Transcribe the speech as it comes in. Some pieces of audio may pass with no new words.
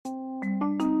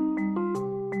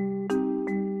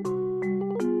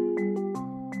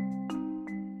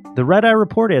The Red Eye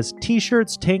Report has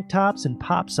t-shirts, tank tops, and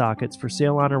pop sockets for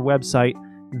sale on our website,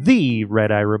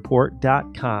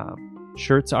 theredeyereport.com.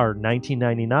 Shirts are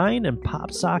 $19.99 and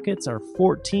pop sockets are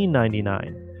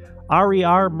 $14.99.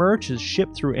 RER merch is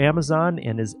shipped through Amazon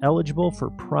and is eligible for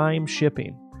Prime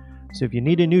shipping. So if you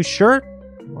need a new shirt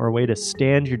or a way to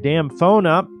stand your damn phone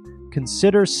up,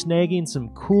 consider snagging some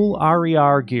cool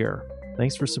RER gear.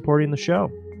 Thanks for supporting the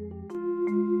show.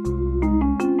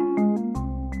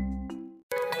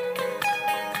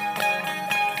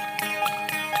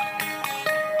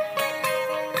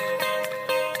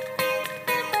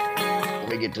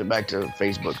 Get back to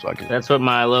Facebook. So I can... That's what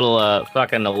my little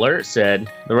fucking alert said.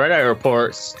 The Red Eye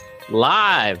Report's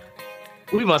live.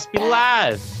 We must be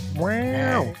live.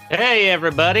 Wow. Hey,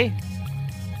 everybody.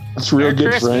 That's real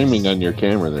good framing on your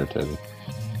camera there, Teddy.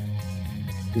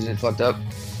 Is it fucked up?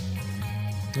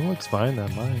 It looks fine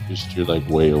on mine. Just you're like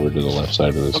way over to the left side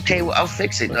of this. Okay, well, I'll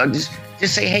fix it.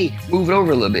 Just say, hey, move it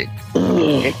over a little bit.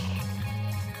 Okay.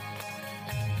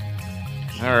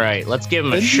 All right, let's give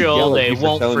them a show they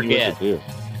won't forget. Is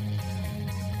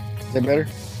that better?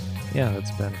 Yeah,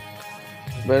 that's better.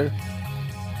 Better?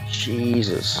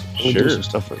 Jesus. Let me do some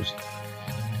stuff first.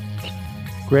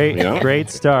 Great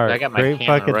start. I got my great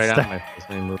camera fucking right start. on my face.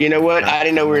 You know what? I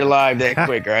didn't know we were live that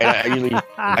quick, right?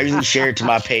 I usually share it to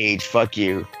my page. Fuck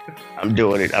you. I'm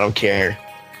doing it. I don't care.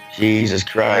 Jesus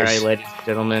Christ. All right, ladies and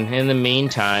gentlemen. In the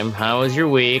meantime, how was your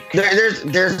week?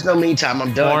 There's no meantime.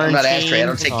 I'm done. I'm not Ashtray. I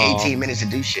don't take Oh. 18 minutes to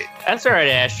do shit. That's all right,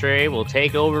 Ashtray. We'll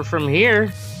take over from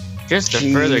here just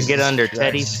to further get under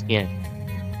Teddy's skin.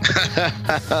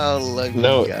 Look,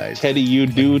 No, guys. Teddy, you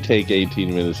do take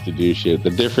 18 minutes to do shit. The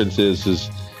difference is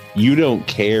you don't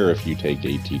care if you take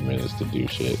 18 minutes to do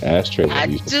shit. Ashtray at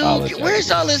least apologizes.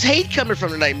 Where's all this hate coming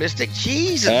from tonight, Mystic?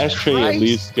 Jesus Ashtray Christ. at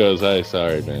least goes, "Hey,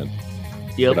 sorry, man,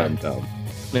 Yep. but I'm dumb."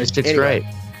 Mystic's Anyway. right.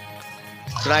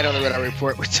 Tonight on the Red Eye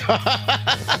Report, we talk.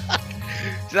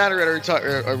 Tonight on the Red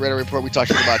Eye Report, we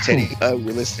talked about Teddy. We're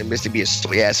listening to Mystic be a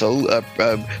silly asshole,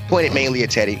 pointed mainly at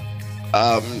Teddy,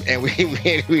 and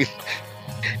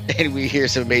we hear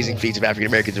some amazing feats of African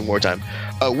Americans in wartime.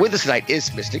 With us tonight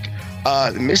is Mystic.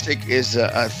 Mystic is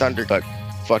a thundercut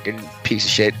fucking piece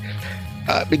of shit.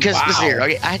 Because listen here,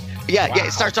 okay,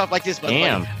 it starts off like this. By the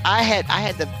way. I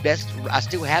had the best. I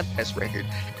still have the best record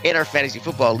in our fantasy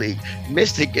football league.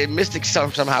 Mystic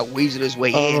somehow weased his way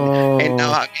in, and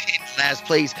now I'm in last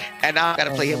place, and now I got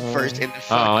to play him first in the.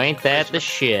 Oh, ain't that the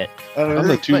shit? I'm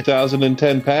the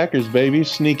 2010 Packers, baby.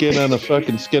 Sneak in on the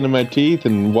fucking skin of my teeth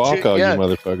and walk on you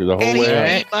motherfuckers the whole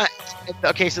way out.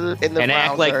 Okay, so in the and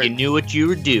act like you knew what you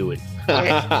were doing.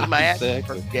 My ass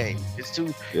first game. It's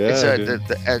too. You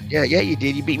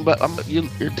did. You beat me, but I'm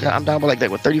down by like that.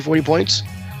 What, 30, 40 points?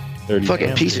 30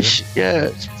 fucking piece of shit. Yeah,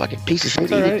 it's fucking piece of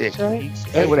shit. It's all right.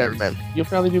 Hey, whatever, man. You'll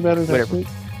probably do better next week.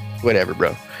 Whatever,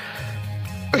 bro.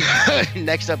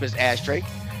 Next up is Ashtray.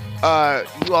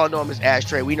 You all know him as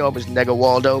Ashtray. We know him as Nega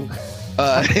Waldo.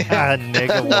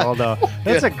 Nega Waldo.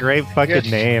 That's a great fucking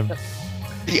name.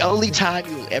 The only time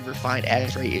you will ever find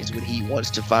Ashtray is when he wants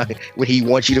you to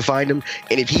find him.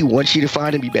 And if he wants you to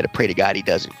find him, you better pray to God he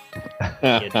doesn't.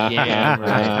 Yeah,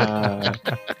 right.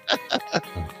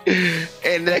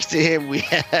 And next to him, we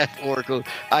have Oracle.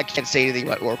 I can't say anything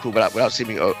about Oracle without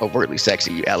seeming overtly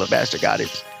sexy, you alabaster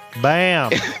goddess.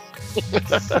 Bam.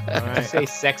 Right. Say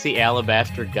sexy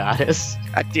alabaster goddess.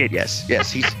 I did, yes.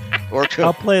 He's Oracle.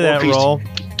 I'll play that role.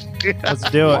 Let's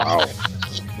do it.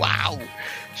 Wow.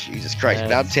 Jesus Christ.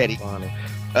 Now I'm Teddy. Funny.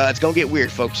 It's going to get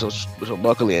weird, folks, so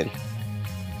buckle in.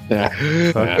 I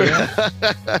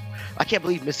can't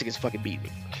believe Mystic has fucking beat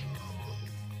me.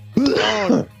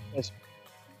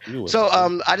 So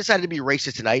I decided to be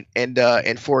racist tonight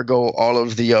and forego all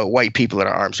of the white people in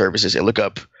our armed services and look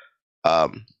up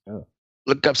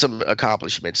some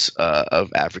accomplishments of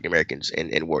African Americans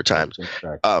in wartime.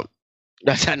 I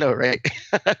know, right?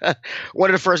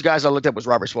 One of the first guys I looked up was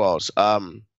Robert Smalls.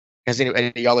 Has any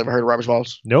of y'all ever heard of Robert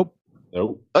Smalls? Nope.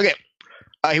 Okay.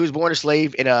 He was born a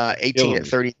slave in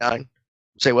 1839.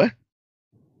 Say what?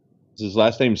 Is his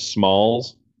last name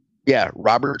Smalls? Yeah,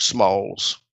 Robert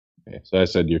Smalls. Okay, so I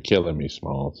said, "You're killing me,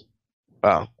 Smalls."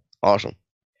 Wow, awesome.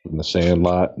 From The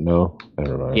Sandlot? No,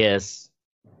 never mind. Yes.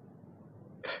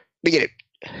 We get it.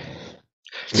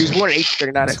 He was born in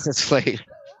 1839 as a slave.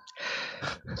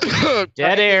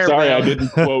 Dead air. Sorry, man. I didn't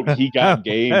quote "He Got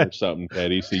Game" or something,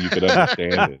 Teddy, so you could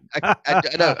understand it.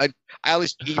 I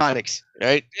always phonics,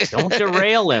 right? Don't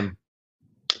derail him.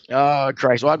 Oh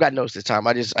Christ! Well, I've got notes this time.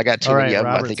 I got too many of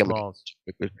them. I think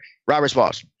Robert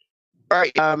Smalls. All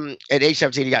right. At age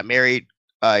 17, he got married.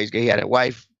 He had a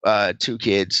wife, 2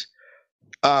 kids.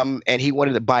 And he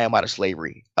wanted to buy him out of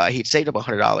slavery. He'd saved up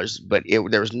 $100, but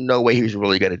there was no way he was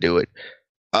really going to do it.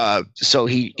 So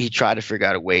he tried to figure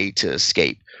out a way to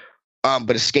escape.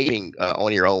 But escaping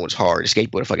on your own was hard.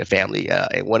 Escape with a fucking family,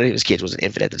 and one of his kids was an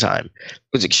infant at the time.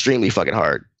 It was extremely fucking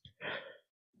hard.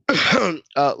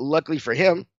 Luckily for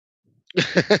him,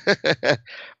 the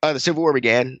Civil War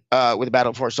began with the Battle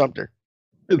of Fort Sumter.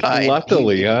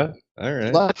 Luckily, huh? All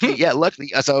right. Luckily.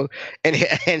 So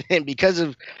and because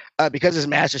his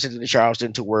master sent him to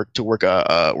Charleston to work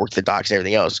the docks and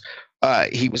everything else.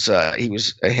 Since he was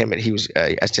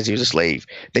a slave,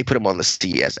 they put him on the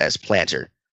sea as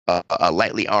planter, a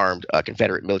lightly armed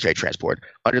Confederate military transport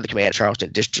under the command of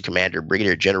Charleston District Commander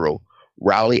Brigadier General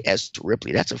Rowley S.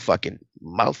 Ripley. That's a fucking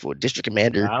mouthful. District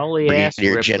Commander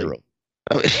Brigadier General.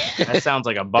 That sounds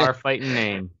like a bar fighting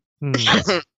name.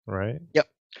 Right. Yep.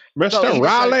 Mr.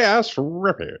 Rowley S.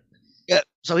 Ripley. Yeah.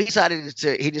 So he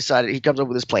decided he comes up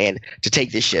with this plan to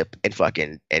take this ship and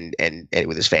fucking and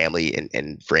with his family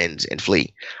and friends and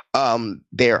flee.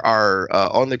 There are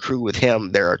on the crew with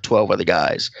him. There are 12 other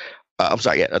guys.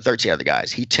 13 other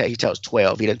guys. He tells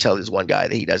 12. He doesn't tell this one guy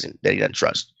that he doesn't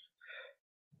trust.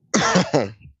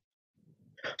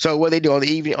 So what they do on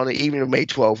the evening of May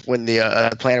 12th, when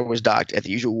the planter was docked at the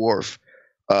usual wharf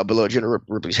below General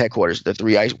Ripley's headquarters, the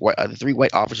three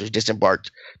white officers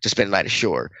disembarked to spend the night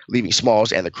ashore, leaving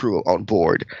Smalls and the crew on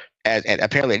board. And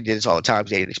apparently they did this all the time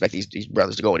because they didn't expect these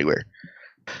brothers to go anywhere.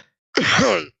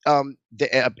 And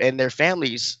their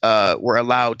families were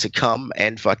allowed to come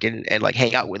and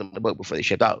hang out with them on the boat before they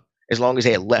shipped out, as long as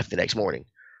they had left the next morning.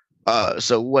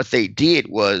 So what they did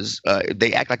was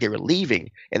they act like they were leaving,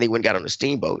 and they went and got on a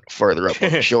steamboat further up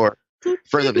the shore.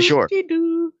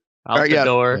 Out the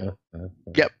door.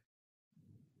 Yep.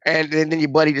 And then your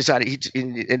buddy decided he takes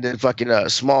the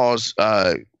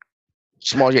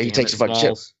fucking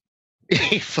ship.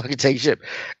 He fucking takes ship.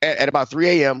 At about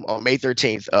 3 a.m. on May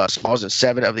 13th, Smalls and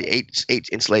 7 of the eight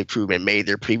enslaved crewmen made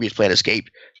their previous plan escape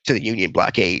to the Union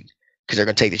blockade because they're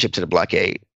going to take the ship to the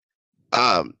blockade.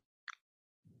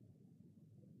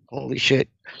 Holy shit.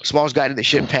 Smalls got in the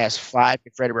ship past 5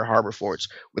 Confederate harbor forts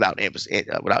without incident.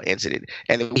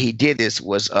 And the way he did this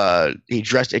was he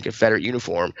dressed in Confederate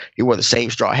uniform. He wore the same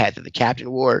straw hat that the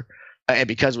captain wore. And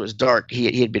because it was dark,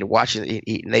 he had been watching, and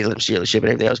they let him steal the ship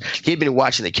and everything else. He had been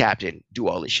watching the captain do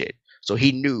all this shit. So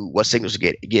he knew what signals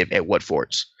to give at what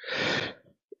forts.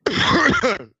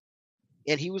 And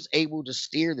he was able to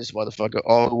steer this motherfucker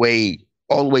all the way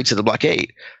to the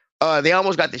blockade. They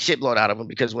almost got the shit blown out of them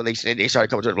because when they started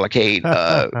coming to the blockade,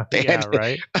 they had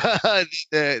right.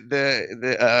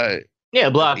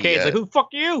 Blockade's like, who the fuck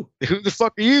are you? Who the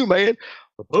fuck are you, man?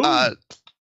 But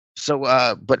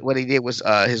what he did was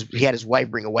he had his wife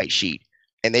bring a white sheet,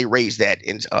 and they raised that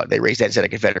instead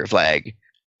of Confederate flag,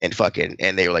 and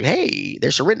they were like, hey, they're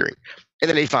surrendering, and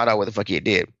then they found out what the fuck he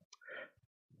did.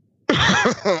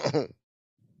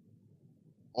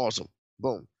 Awesome,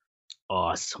 boom.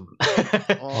 Awesome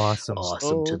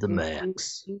to the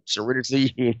max. Surrender to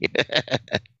the Union.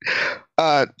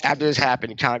 After this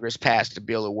happened, Congress passed a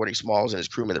bill awarding Smalls and his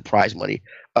crewmen the prize money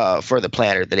for the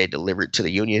planter that they delivered to the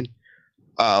Union.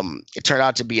 It turned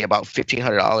out to be about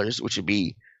 $1,500, which would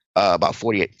be about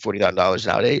 $40,000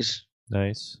 nowadays.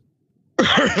 Nice.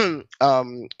 And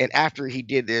after he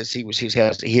did this, he was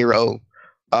a hero.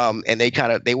 And they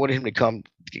wanted him to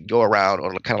go around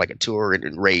on kind of like a tour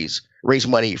and raise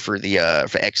money for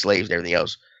for ex-slaves and everything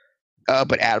else.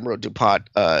 But Admiral DuPont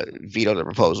vetoed the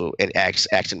proposal and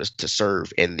asked him to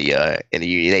serve in the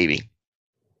Union Navy.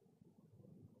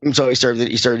 And so he served in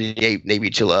the Navy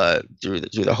till through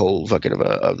the whole fucking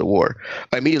of the war.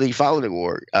 Immediately following the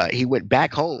war, he went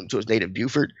back home to his native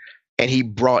Beaufort, and he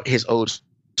brought his old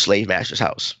slave master's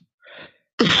house.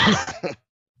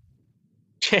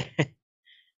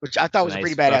 Which I thought was a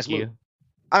pretty badass move.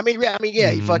 He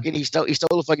stole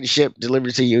the fucking ship, delivered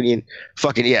it to the Union.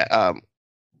 But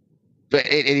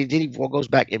he goes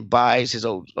back and buys his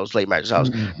old slave master's house.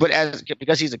 Mm-hmm. But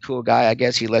because he's a cool guy, I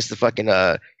guess he lets the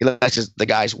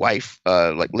guy's wife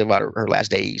live out her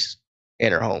last days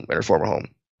in her former home,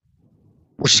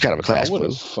 which is kind of a class move. I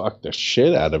would have fucked the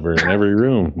shit out of her in every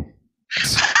room.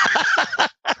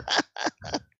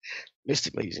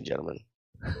 Mystic, ladies and gentlemen.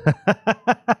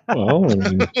 Well, I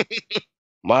mean,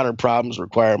 modern problems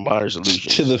require modern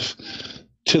solutions.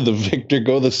 To the victor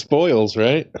go the spoils,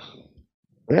 right?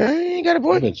 You got a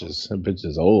point. That bitch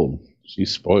is old.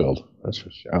 She's spoiled. That's for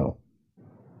sure.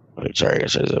 Sorry, I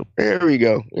said so. There we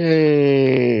go.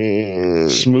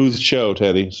 Smooth show,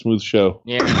 Teddy. Smooth show.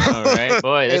 Yeah, all right,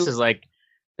 boy. This is like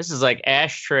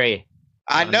Ashtray.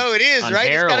 I know it is, right?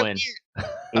 Heroin.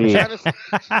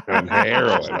 On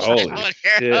heroin. Holy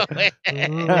shit.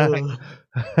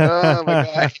 Oh my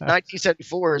gosh.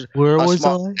 1974 is Where was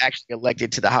Small I? actually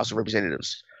elected to the House of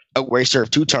Representatives, where he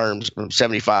served 2 terms from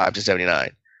 75 to 79.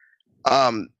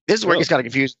 This is where it gets kind of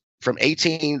confused. From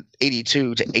 1882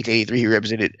 to 1883, he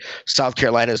represented South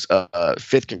Carolina's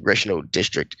 5th Congressional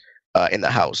District in the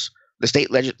House. The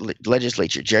state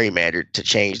legislature gerrymandered to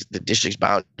change the district's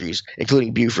boundaries,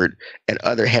 including Beaufort and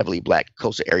other heavily black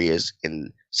coastal areas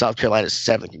in South Carolina's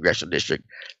 7th Congressional District,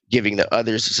 giving the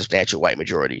others substantial white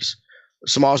majorities.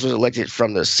 Smalls was elected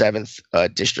from the 7th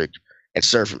District and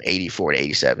served from 84 to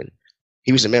 87.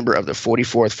 He was a member of the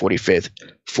 44th, 45th,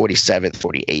 47th,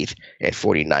 48th, and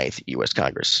 49th U.S.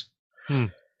 Congress.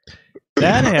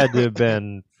 That had to have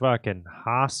been fucking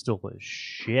hostile as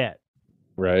shit.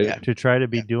 Right. Yeah. To try to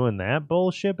be doing that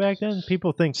bullshit back then.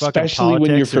 People think fucking Especially when you're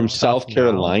politics are from tough South now.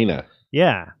 Carolina.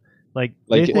 Yeah. Like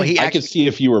Like, they think, I could see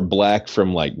if you were black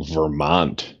from like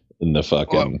Vermont in the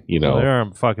fucking, well, there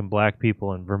aren't fucking black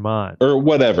people in Vermont. or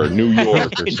whatever, New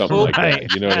York or something like Right.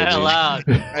 that. You know what Not I allowed.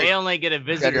 They only get a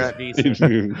visitor's visa.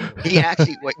 mean? He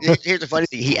actually, here's the funny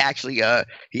thing. He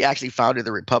actually founded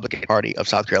the Republican Party of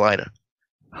South Carolina.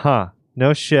 Huh.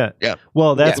 No shit. Yeah.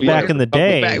 Well, that's Yeah. back in the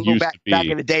day. Back, used back, to be. back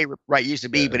in the day, right? Used to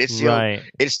be, but it's still, Right.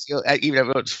 even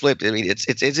if it's flipped. I mean, it's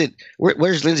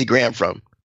where's Lindsey Graham from?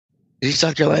 Is he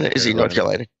South Carolina? Is he North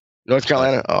Carolina? North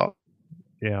Carolina? Oh,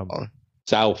 Yeah.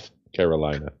 South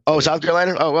Carolina. South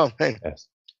Carolina. Oh well, hey. Yes.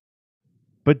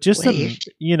 But just Wait.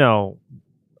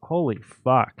 holy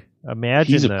fuck.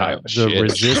 Imagine He's a pile of the shit.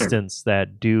 resistance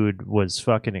that dude was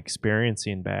fucking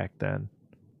experiencing back then.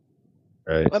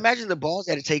 Right. Well, imagine the balls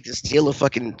they had to take to steal a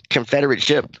fucking Confederate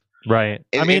ship. Right.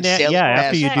 And- I mean, and sail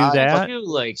after you past- do that, You,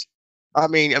 like, I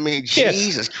mean, Yeah.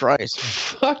 Jesus Christ.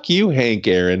 Fuck you, Hank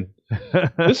Aaron.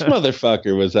 This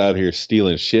motherfucker was out here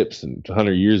stealing ships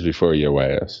 100 years before your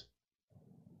ass.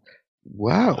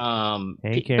 Wow.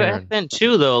 Hank back Aaron. then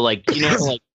too, though, like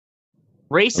like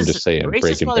racist, just saying, racist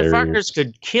breaking motherfuckers barriers.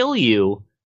 could kill you,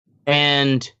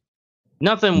 and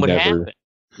nothing would Never. happen.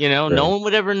 No Right. one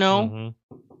would ever know.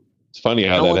 Mhm. It's funny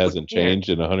how No that one would hasn't care. changed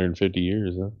in 150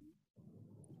 years. Huh?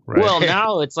 Right. Well,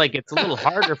 now it's like it's a little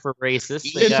harder for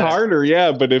racists. They It's got- harder,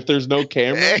 yeah, but if there's no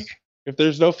camera, if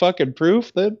there's no fucking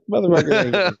proof, then motherfucker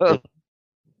ain't gonna-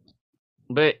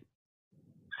 but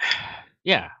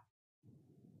yeah,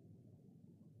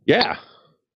 Yeah.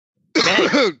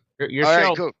 your All show.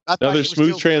 right, cool. I thought Another you were smooth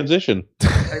still- transition.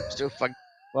 I'm still fucking.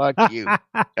 Fuck you. All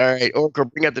right, Oracle,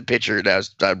 bring up the picture that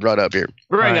I brought up here.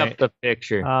 Bring All right. up the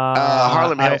picture.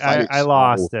 Harlem Hellfighters. I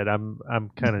lost it. I'm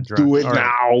kind of drunk. Do it All right.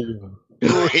 now.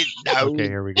 Do it now. Okay,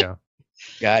 here we go.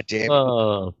 God damn it.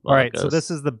 Oh, All right, so fuck us. this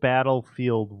is the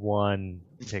Battlefield 1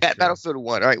 picture. Battlefield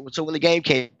 1. All right. So when the game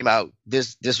came out,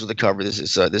 this was the cover. This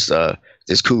is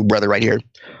this cool brother right here.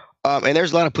 And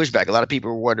there's a lot of pushback. A lot of people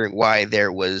were wondering why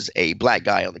there was a black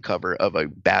guy on the cover of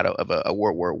a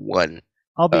World War One.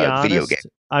 I'll be video honest. game.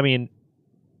 I mean,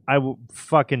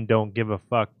 fucking don't give a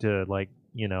fuck to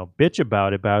bitch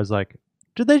about it. But I was like,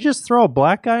 did they just throw a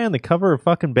black guy on the cover of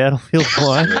fucking Battlefield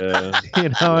 1? Yeah.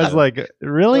 I was like,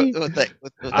 really?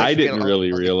 I didn't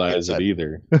really realize it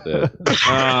either.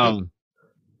 that-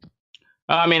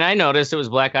 I mean, I noticed it was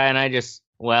black eye, and I just,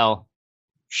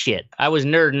 shit. I was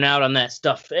nerding out on that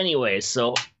stuff anyway,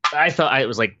 so I thought it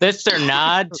was like this their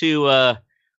nod to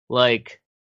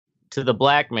to the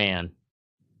black man.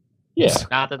 yeah.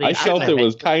 Not that they, I felt it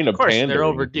was kind of course, they're pandering,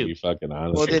 overdue. To be fucking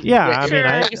honest. Well, with then- you. Yeah, I mean, Sure,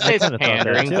 I you could say it's kind of thought that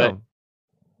pandering, too.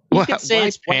 but- You could say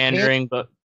it's Why pandering, but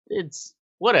it's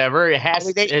whatever. It I has.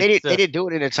 mean, they didn't do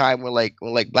it in a time when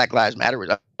Black Lives Matter was.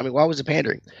 I mean, why was it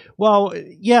pandering? Well,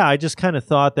 yeah, I just kind of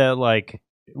thought that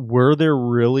were there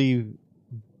really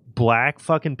black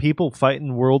fucking people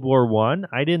fighting World War One?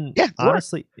 I didn't. Yeah, they were.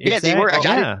 honestly. Yeah, they were.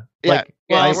 exactly, I- yeah. yeah. Like,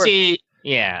 Well, they were. see,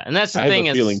 yeah, and that's the I have thing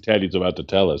a is. feeling Teddy's about to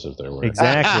tell us if there were.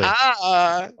 exactly.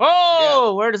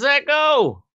 Oh, where does that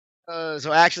go?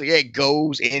 So actually, it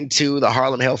goes into the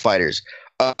Harlem Hellfighters.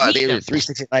 They were the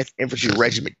 369th Infantry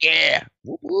Regiment. Yeah,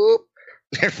 whoop, whoop.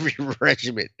 Every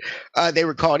regiment. They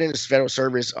were called into federal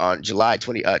service on July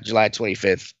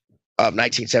 25th of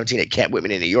 1917 at Camp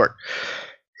Whitman in New York.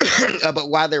 But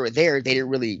while they were there, they didn't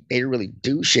really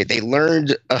do shit. They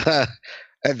learned the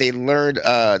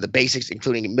basics,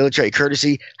 including military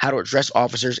courtesy, how to address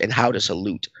officers, and how to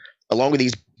salute. Along with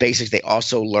these basics, they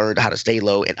also learned how to stay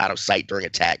low and out of sight during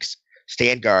attacks,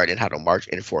 stand guard, and how to march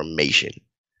in formation.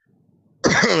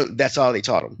 That's all they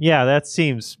taught them. Yeah, that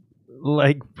seems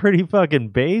like pretty fucking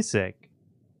basic.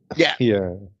 Yeah.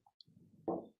 Yeah.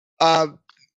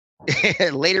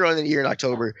 later on in the year in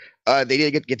October, they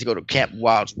did get to go to Camp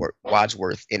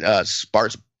Wadsworth in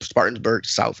Spartanburg,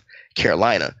 South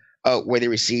Carolina, where they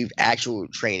received actual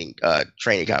training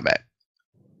combat.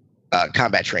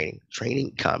 Combat training.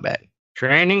 Training combat.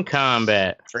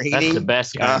 That's the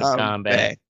best kind of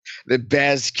combat. The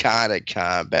best kind of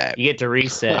combat. You get to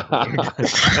reset.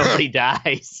 Nobody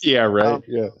dies. Yeah, right.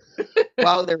 Yeah.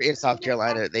 While they were in South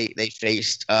Carolina, they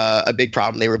faced a big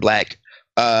problem. They were black.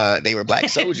 They were black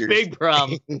soldiers. Big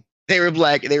problem. They were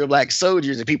black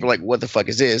soldiers, and people were like, "What the fuck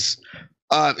is this?"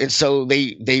 And so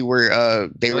they were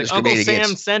like, Uncle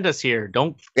Sam sent us here.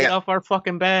 Don't get off our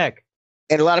fucking back.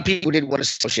 And a lot of people didn't want to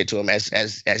sell shit to him as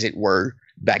it were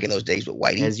back in those days with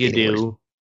whitey. As you do.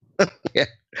 Yeah.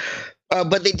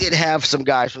 But they did have some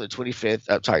guys from the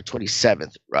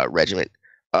 27th Regiment.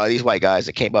 These white guys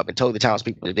that came up and told the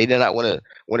townspeople that they did not want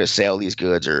to sell these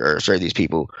goods or serve these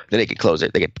people, that they could close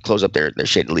it. They could close up their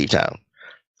shit and leave town,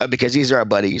 because these are our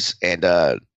buddies, and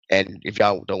if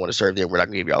y'all don't want to serve them, we're not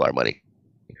gonna give y'all our money.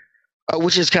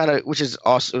 Which is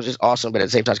awesome, but at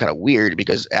the same time, it's kind of weird,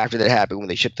 because after that happened, when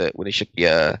they shipped them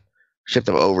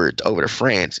over to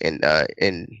France in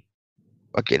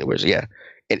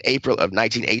April of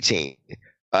 1918,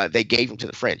 they gave them to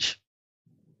the French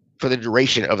for the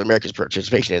duration of America's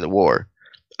participation in the war,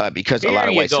 because a lot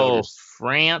of white soldiers.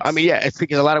 France. I mean, yeah, it's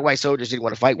because a lot of white soldiers didn't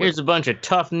want to fight with. Here's a bunch of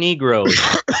tough Negroes.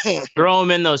 Throw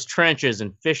them in those trenches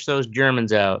and fish those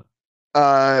Germans out.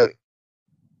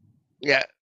 Yeah,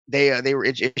 they were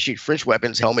issued French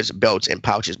weapons, helmets, belts, and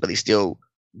pouches, but they still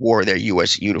wore their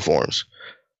U.S. uniforms.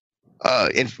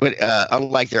 But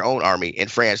unlike their own army in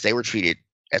France, they were treated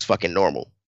as fucking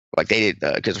normal, like they did,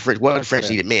 because the French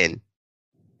needed men.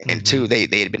 And two, they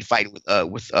had been fighting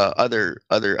with other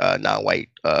non-white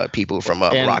people from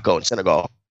Morocco and Senegal.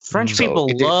 French people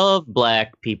love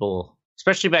black people,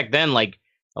 especially back then. Like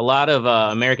a lot of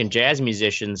American jazz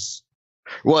musicians.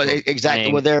 Well,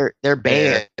 exactly. Well, their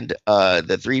band,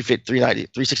 the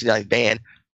 369 band,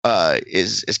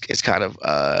 is kind of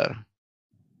what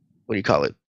do you call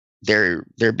it? They're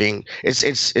being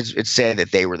it's said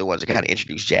that they were the ones that kind of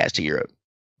introduced jazz to Europe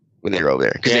when they were over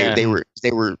there, because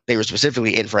they were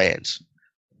specifically in France.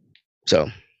 So,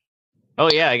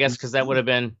 oh yeah, I guess because that would have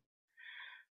been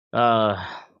the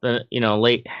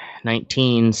late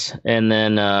 19s, and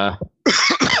then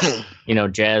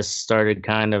jazz started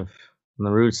kind of on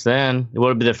the roots. Then it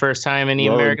would be the first time any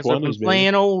Americans would have been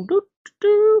playing old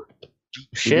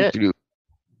shit.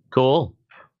 Cool.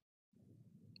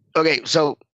 Okay,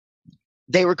 so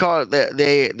they were called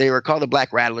the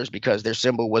Black Rattlers because their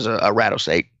symbol was a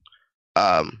rattlesnake.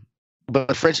 But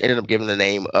the French ended up giving the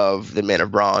name of the Men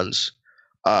of Bronze.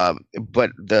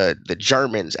 But the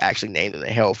Germans actually named them the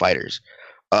Hellfighters.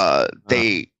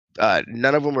 They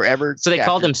none of them were ever. So they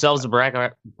called themselves the Black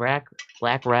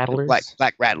Rattlers.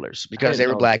 Black Rattlers, because they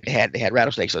were black. They had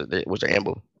rattlesnakes. So it was their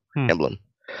emblem.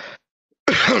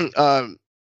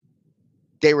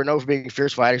 They were known for being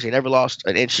fierce fighters. They never lost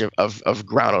an inch of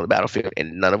ground on the battlefield,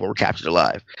 and none of them were captured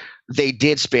alive. They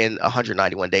did spend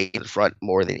 191 days in the front,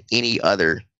 more than any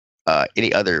other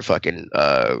fucking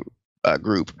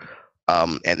group,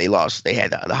 and they lost. They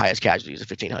had the highest casualties of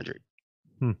 1,500.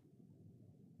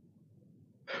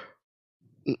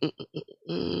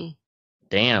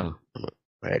 Damn.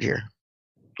 Right here.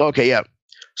 Okay, yeah.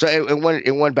 So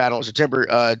in one battle on September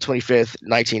 25th,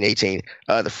 1918,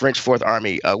 the French Fourth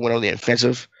Army went on the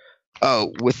offensive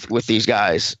with these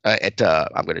guys at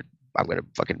I'm gonna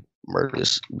fucking murder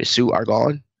this Missou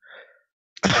Argonne.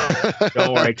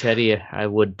 Don't worry, Teddy. I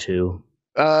would too.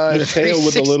 Tail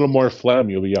with a little more phlegm,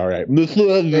 you'll be all right. The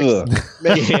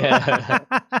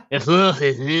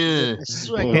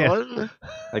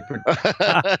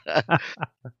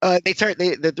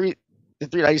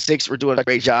 396 were doing a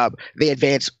great job. They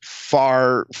advanced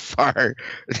far faster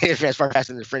than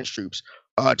the French troops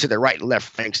to their right and left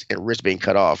flanks, and risks being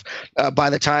cut off. By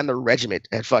the time the regiment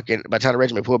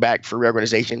pulled back for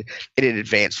reorganization, it had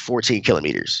advanced 14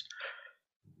 kilometers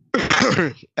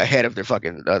ahead of their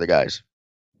fucking other guys.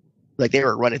 Like they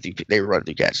were running through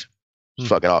cats. It's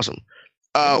fucking awesome.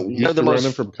 You're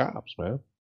running from cops, man.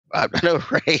 I know,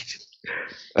 right?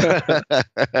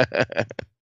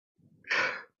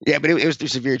 Yeah, but it was through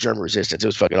severe German resistance. It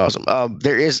was fucking awesome.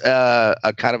 There is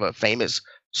a kind of a famous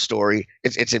story.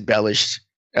 It's embellished,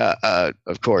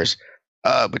 of course.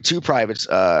 But two privates,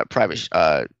 Private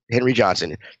Henry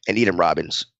Johnson and Needham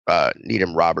Roberts.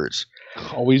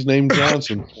 Always named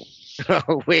Johnson.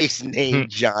 Always named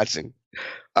Johnson.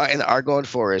 In the Argonne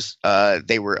Forest,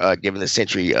 they were given the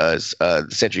sentry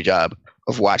job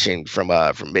of watching from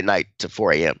midnight to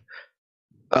 4 a.m.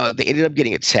 They ended up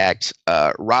getting attacked.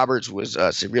 Roberts was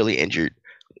severely injured,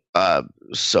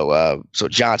 So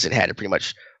Johnson had to pretty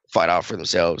much fight off for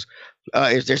themselves.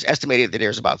 There's estimated that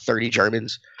there's about 30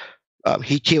 Germans.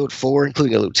 He killed 4,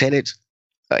 including a lieutenant.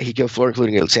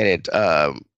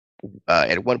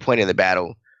 At one point in the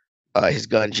battle, his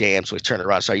gun jammed, so he turned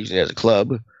around and started using it as a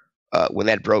club. When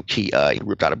that broke, he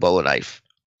ripped out a bowler knife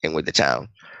and went to town.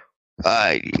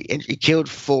 He killed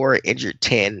 4, injured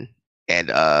 10, and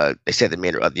they said the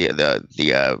men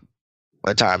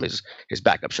by the time his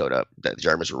backup showed up, the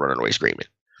Germans were running away screaming.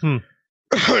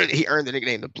 He earned the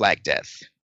nickname the Black Death.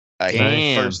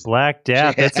 Damn. Black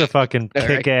Death. That's a fucking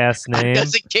kick-ass name.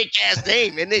 That's a kick-ass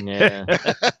name, isn't it? Yeah. Not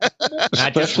just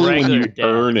Especially when regular you death.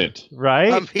 earn it.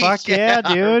 Right? Fuck yeah,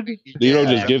 dude. You don't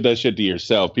just give that shit to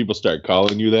yourself. People start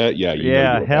calling you that. Yeah. You know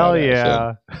Yeah, you're a hell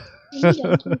badass,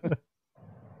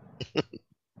 yeah.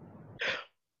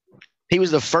 He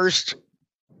was the first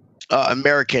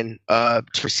American to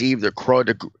receive the Croix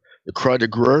de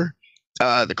Guerre,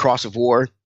 the Cross of War,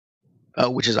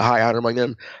 which is a high honor among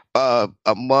them.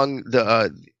 Among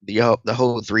the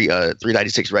whole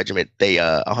 396 regiment,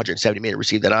 170 men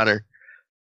received that honor.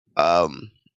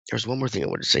 There's one more thing I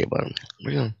wanted to say about him.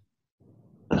 Where you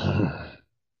going?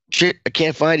 Shit, I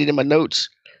can't find it in my notes.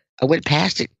 I went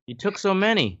past it. You took so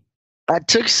many. I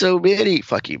took so many.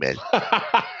 Fuck you, man.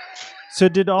 So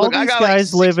did all Look, I these got, like,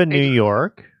 guys live 6 in New pages.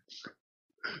 York?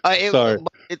 Sorry,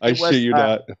 I shit you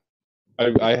not.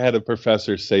 I had a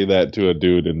professor say that to a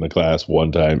dude in the class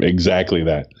one time. Exactly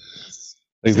that.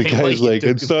 Like the guy's like,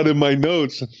 it's not in my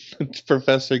notes. The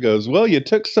professor goes, well, you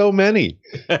took so many.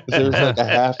 There's like a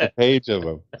half a page of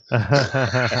them.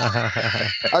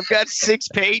 I've got 6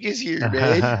 pages here,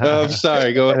 man. No, I'm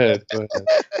sorry. Go ahead.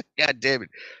 God damn it.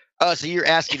 So you're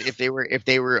asking if they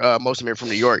were most of them from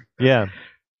New York? Yeah.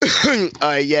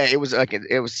 Yeah, it was what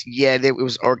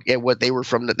they were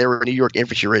from. They were a New York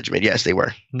infantry regiment. Yes, they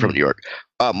were from New York.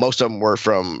 Most of them were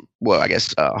from, well, I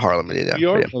guess Harlem. New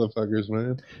York motherfuckers,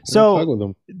 man. So with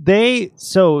them.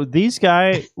 these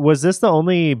guys, was this the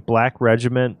only black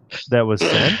regiment that was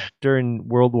sent during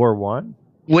World War One?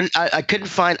 When I couldn't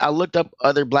find, I looked up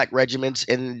other black regiments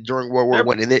during World War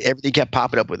One, and everything kept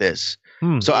popping up with this.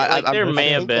 So there may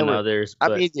have been others. I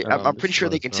mean, I'm pretty sure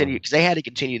they continue because they had to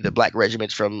continue the black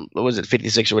regiments from, what was it,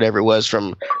 56 or whatever it was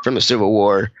from the Civil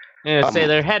War. Yeah, say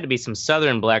there had to be some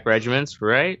Southern black regiments,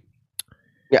 right?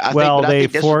 Yeah, I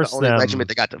think this was the only regiment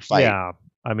that got to fight. Yeah,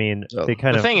 I mean, they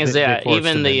kind of. The thing is,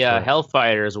 even the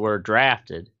Hellfighters were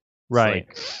drafted. Right,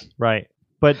 right.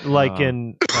 But like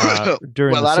during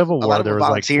the Civil War, there was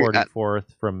like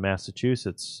 44th from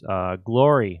Massachusetts,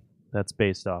 Glory. That's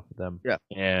based off of them. Yeah,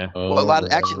 yeah. Well, a lot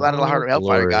of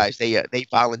Hellfire guys, they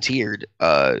volunteered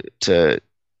to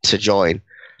join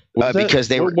because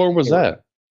they were. What war was that?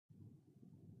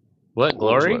 What,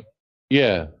 Glory?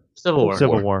 Yeah, Civil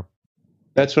War.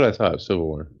 That's what I thought. Civil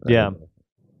War. Yeah.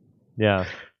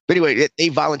 But anyway, they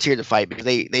volunteered to fight because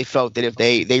they felt that if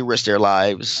they risked their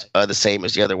lives the same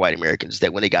as the other white Americans,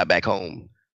 that when they got back home,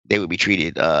 they would be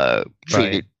treated as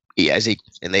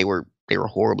equals, and they were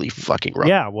horribly fucking rough.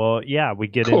 Yeah, well, yeah, we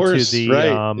get into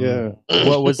the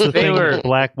what was the thing?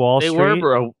 Black Wall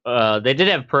Street. They did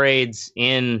have parades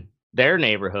in their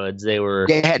neighborhoods. They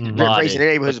had parades in their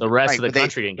neighborhoods. The rest of the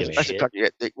country didn't give a shit.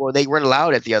 They weren't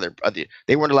allowed at the other.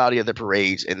 They weren't allowed at the other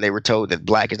parades, and they were told that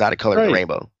black is not a color of the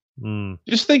rainbow.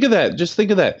 Just think of that.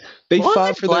 They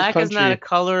fought for their country. Black is not a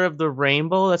color of the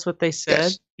rainbow. That's what they said.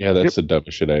 Yes. Yeah, that's the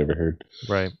dumbest shit I ever heard.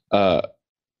 Right.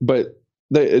 But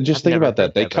think about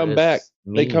that. They come back.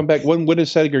 They come back. When did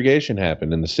segregation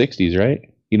happen? In the 60s, right?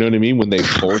 You know what I mean? When they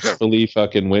forcefully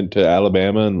fucking went to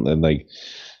Alabama and like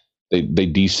they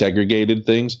desegregated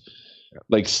things.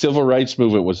 Like civil rights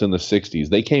movement was in the 60s.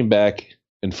 They came back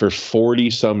and for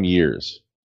 40 some years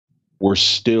were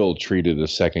still treated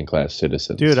as second class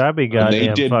citizens. Dude, I'd be goddamn. And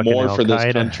they did more for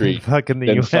this country fucking the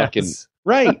than US. Fucking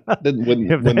right.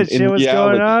 If that shit was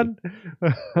going on,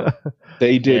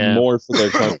 they did more for their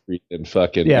country than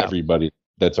fucking everybody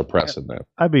that's oppressing them.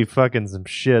 I'd be fucking some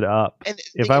shit up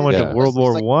if I went to World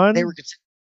War One.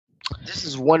 This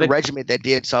is one regiment that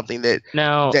did something that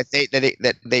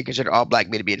they consider all black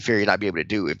men to be inferior, not be able to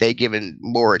do. If they given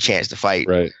more a chance to fight,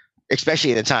 right? Especially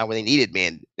in the time when they needed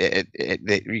men,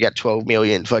 you got 12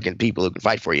 million fucking people who can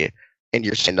fight for you, and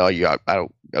you're saying, "No, we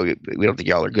don't think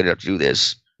y'all are good enough to do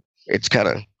this." It's kind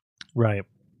of right.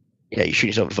 Yeah, you shoot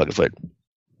yourself in the fucking foot.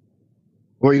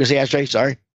 What were you gonna say, Ashtray?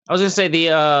 Sorry. I was gonna say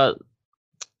the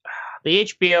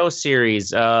HBO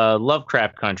series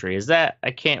Lovecraft Country. Is that,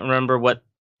 I can't remember what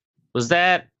was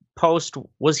that post.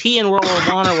 Was he in World War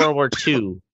One or World War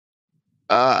Two?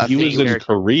 He was in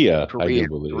Korea, I do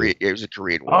believe. It was a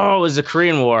Korean War. Oh, it was the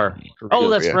Korean War.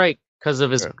 That's right. because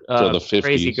of his So the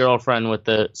crazy 50s. girlfriend with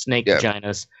the snake Yeah.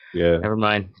 vaginas. Yeah. Never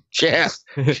mind. Yeah,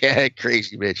 yeah,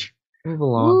 crazy bitch. Move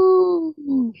along.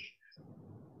 Woo.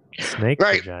 Snake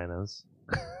Right. vaginas.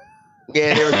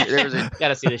 Yeah, there was a.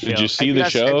 Gotta see the show. Did you see Have the you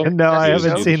not seen show? it? No, I Have you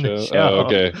haven't seen seen the show. Oh,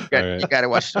 okay. You got, All you right. got to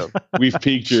watch the We've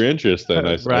piqued your interest then,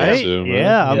 I Right? assume. huh?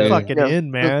 Yeah, I'm Yeah. fucking Yeah.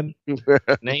 in, man.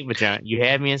 Snake vagina. You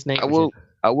had me in snake I will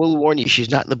warn you, she's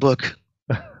not in the book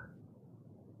at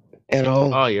all.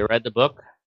 vagina. Oh, you read the book?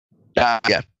 Yeah,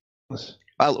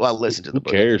 I'll listen to Who the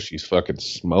book. cares? She's fucking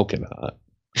smoking hot.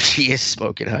 She is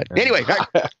smoking hot. Anyway,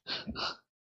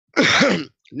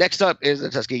 next up is the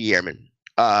Tuskegee Airmen,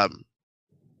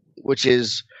 which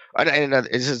is another.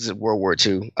 This is World War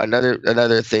II.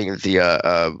 Another thing that the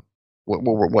World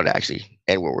War One actually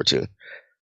and World War II.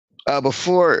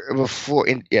 Before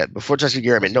Tuskegee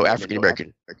Airmen, no African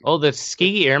American. Oh, the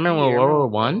Tuskegee Airmen were World War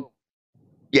One?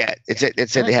 Yeah, it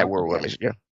said they had World War One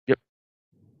mission. Yeah.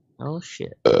 Oh,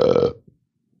 shit.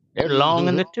 They're long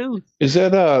in the tooth. Is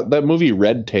that that movie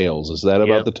Red Tails? Is that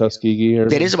about Yep. the Tuskegee Airmen?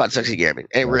 That is about Tuskegee Airmen,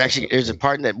 and we're actually there's a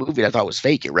part in that movie that I thought was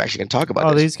fake, and we're actually going to talk about.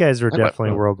 Oh, this. these guys were How about-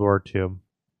 definitely World War II.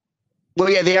 Well,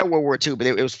 yeah, they are World War II, but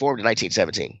it was formed in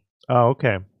 1917. Oh,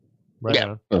 okay. Right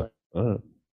Yeah. on.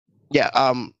 Yeah.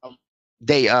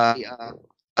 They well,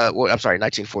 I'm sorry,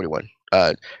 1941.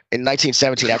 In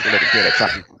 1917, after American did it.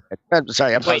 I'm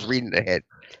sorry, I was reading ahead.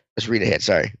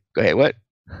 Sorry. Go ahead. What?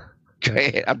 Go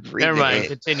ahead. I'm reading. Never mind. ahead.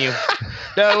 Continue.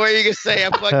 No, what are you gonna say?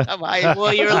 I'm high.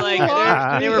 Well, you're like,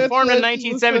 they were formed in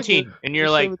 1917. And you're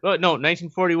like, oh, no,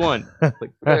 1941.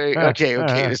 Okay.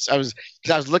 I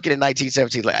was looking at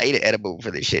 1917. Like I ate an edible for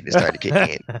this shit and it started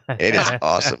kicking in. It is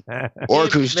awesome.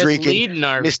 Oracle's That's drinking. leading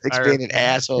our- Mystic's our- being an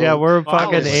asshole. Yeah, we're Oh,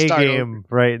 fucking let's start A-game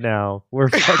right now. We're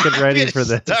fucking ready for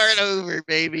this. Start over,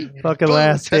 baby. Fucking Boom,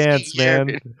 last dance, Tuskegee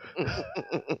man.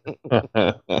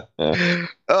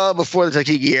 Before the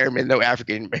Tuskegee Airmen, no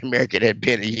African American had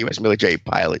been a U.S. military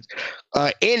pilot.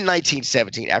 In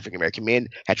 1917, African American men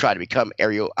had tried to become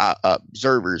aerial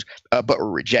observers, but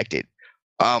were rejected.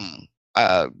 African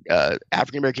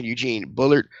American Eugene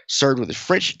Bullard served with the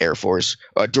French Air Force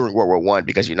during World War One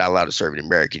because you're not allowed to serve in an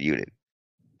American unit.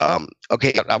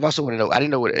 Okay, I also want to know. I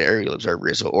didn't know what an aerial observer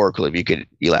is. So, Oracle, if you could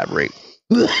elaborate.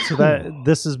 So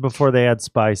this is before they had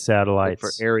spy satellites.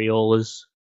 For areolas.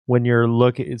 When you're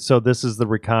looking, so this is the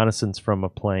reconnaissance from a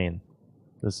plane.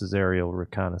 This is aerial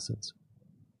reconnaissance.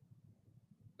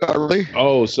 Really?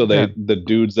 Oh, so the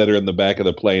dudes that are in the back of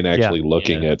the plane actually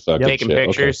looking at fucking Taking shit.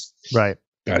 pictures. Right.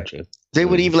 Okay. Gotcha. They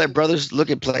would even let brothers look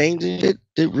at planes and shit?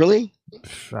 Really?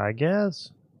 I guess.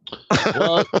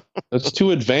 Well, That's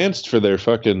too advanced for their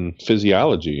fucking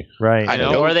physiology. Right. I you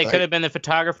know, know, or they right? could have been the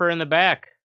photographer in the back.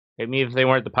 Maybe if they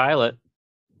weren't the pilot.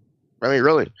 I mean,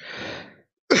 really.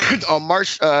 On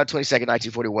March 22nd,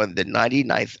 1941, the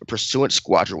 99th Pursuant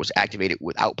Squadron was activated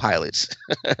without pilots.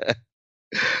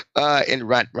 In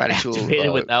Rantoul.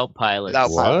 Activated without pilots.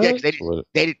 without What? pilots. Yeah, because What?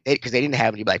 they didn't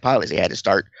have any black pilots. They had to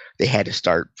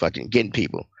start fucking getting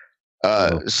people.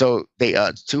 Oh. So they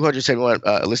 271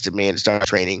 enlisted men started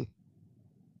training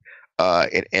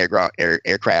in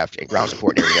aircraft and ground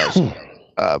support and everything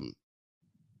else.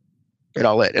 And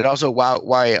all that. And also while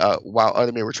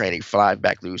other men were training, five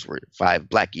black youths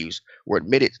were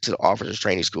admitted to the officers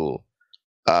training school.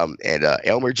 And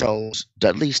Elmer Jones,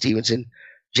 Dudley Stevenson,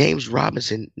 James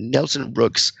Robinson, Nelson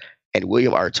Brooks, and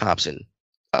William R. Thompson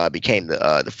became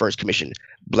the first commissioned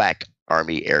Black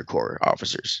Army Air Corps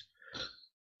officers.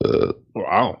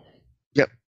 Wow. Yep.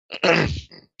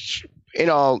 In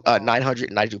all,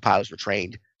 992 pilots were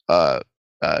trained.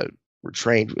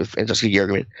 In Tuskegee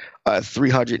Airmen.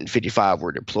 355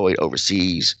 were deployed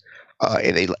overseas,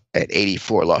 and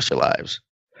 84 lost their lives.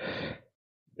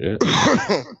 Yeah.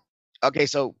 Okay,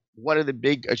 so one of the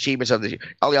big achievements of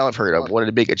all y'all have heard of, one of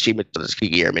the big achievements of the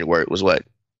Tuskegee Airmen was what?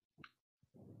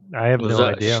 I have Was no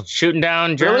idea. shooting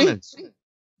down Really? Germans.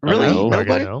 Really? know. I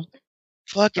Nobody? know.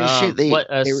 Fucking shit. They What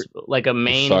like a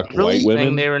main Fuck really white women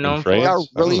thing they were in known for? France? y'all I don't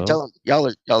really know. telling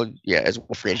y'all yeah, as well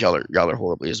friends, y'all are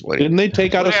horribly disappointed. Didn't they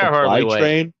take out a We are supply hardly white.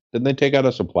 train? Didn't they take out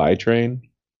a supply train?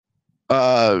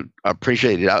 I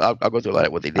appreciate it. I'll go through a lot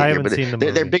of what they did I here, haven't but seen the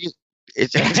their movie.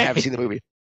 biggest. I haven't seen the movie.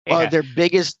 Well, Yeah. their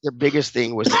biggest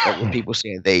thing was when people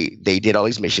saying they did all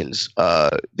these missions.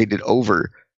 They did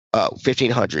over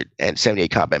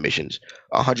 1,578 combat missions,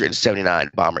 179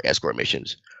 bomber escort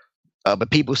missions. But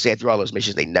people said through all those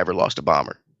missions they never lost a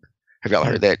bomber. Have y'all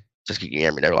heard that? Tuskegee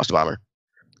Airmen never lost a bomber.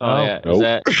 Oh, yeah. Nope. Is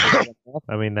that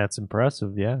I mean, that's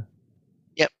impressive. Yeah.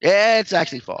 Yep. Yeah, it's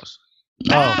actually false.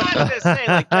 I was gonna say,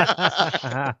 like,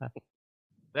 Oh.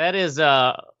 that is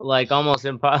like almost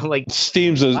impossible. Like It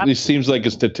seems like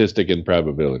a statistic in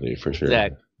probability for sure.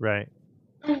 exactly. Right.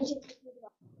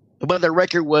 But their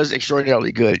record was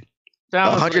extraordinarily good.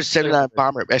 179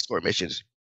 bomber escort missions.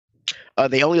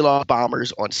 They only lost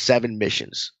bombers on 7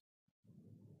 missions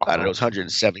out of those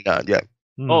 179. Yeah.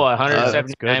 Oh,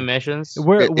 179 missions.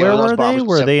 Where were they?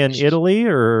 Were they in Italy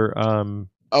or?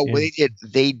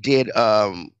 They did.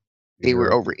 They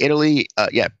were over Italy.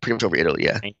 Yeah, pretty much over Italy.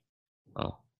 Yeah.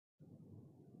 Oh.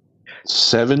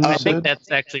 7. I think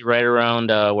that's actually right around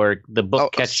where the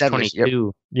book Catch 22.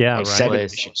 Yep. Yeah, right. 7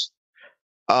 missions.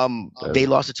 They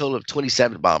lost a total of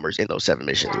 27 bombers in those 7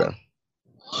 missions, though.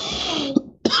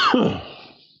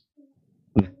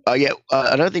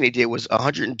 Another thing they did was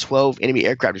 112 enemy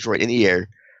aircraft destroyed in the air.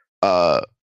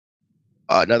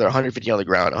 Another 150 on the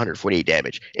ground, 148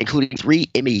 damage, including 3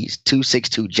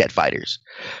 Me-262 jet fighters.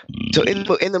 So in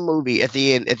the movie, at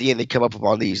the end, they come up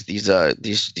upon these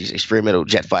experimental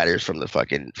jet fighters from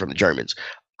the Germans.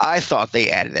 I thought they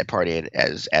added that part in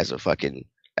as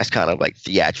kind of like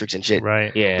theatrics and shit.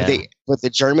 Right. Yeah. But the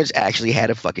Germans actually had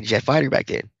a fucking jet fighter back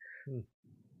then.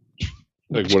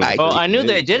 I knew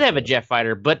they did have a jet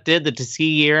fighter, but did the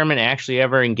Tuskegee Airmen actually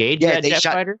ever engage that jet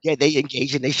fighter? Yeah, they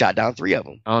engaged and they shot down 3 of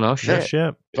them. Oh, no shit. No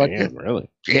shit. Damn, really?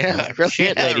 Yeah, really.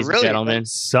 Shit, ladies and gentlemen.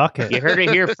 Suck it. You heard it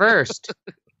here first.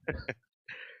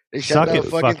 Suck it,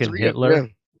 fucking Hitler.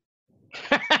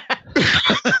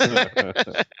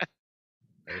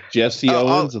 Jesse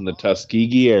Owens and the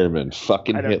Tuskegee Airmen,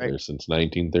 fucking Hitler since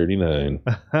 1939.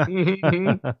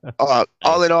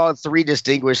 All in all, 3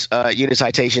 distinguished unit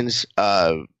citations,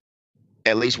 at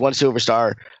least 1 Silver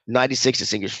Star, 96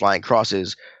 distinguished flying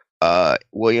crosses. Captain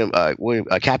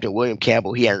William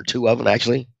Campbell, he earned 2 of them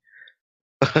actually.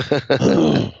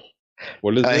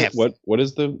 What is it? What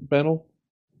is the medal?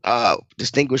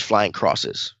 Distinguished flying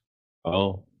crosses.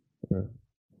 Oh.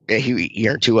 Yeah, he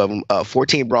earned 2 of them.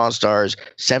 14 Bronze Stars,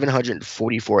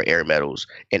 744 Air Medals,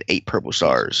 and 8 Purple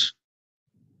Stars.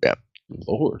 Yeah.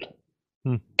 Lord.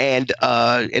 And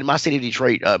in my city of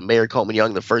Detroit, Mayor Coleman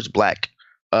Young, the first black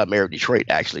mayor of Detroit,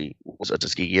 actually was a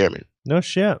Tuskegee Airman. No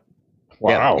shit.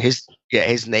 Wow.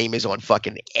 His name is on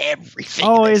fucking everything.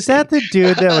 Oh, is that the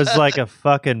dude that was like a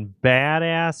fucking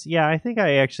badass? Yeah, I think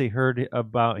I actually heard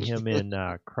about him in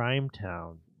Crime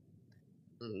Town.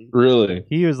 Really?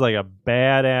 He was like a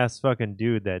badass fucking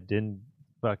dude that didn't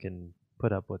fucking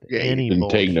put up with any didn't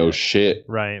bullshit. take no shit.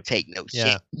 Right. Take no Yeah.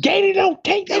 shit. Gaty don't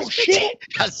take no shit.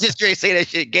 I was just going to say that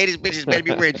shit. Gaty's bitches better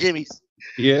be wearing Jimmy's.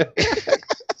 Yeah.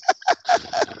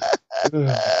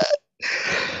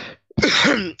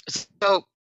 So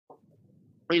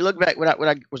when you look back, when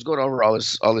I was going over all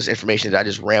this information that I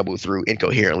just rambled through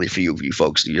incoherently for you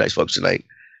folks, you guys folks tonight.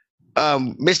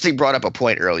 Mystic brought up a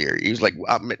point earlier. He was like,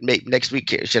 "Next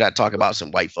week, should I talk about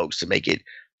some white folks to make it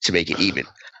even?"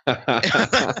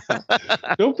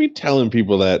 Don't be telling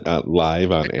people that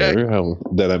live on air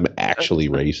that I'm actually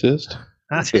racist.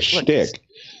 It's a shtick.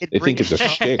 They think it's a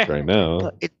shtick right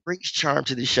now. It brings charm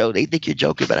to the show. They think you're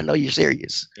joking, but I know you're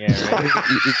serious. Yeah,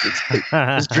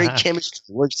 right. It's great chemistry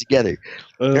works together.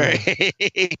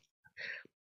 Right?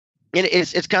 And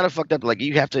it's kind of fucked up. Like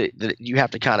you have to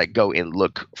kind of go and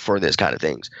look for this kind of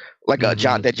things. Like that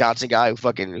Johnson guy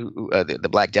the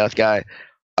Black Death guy,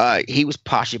 he was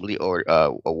possibly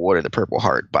awarded the Purple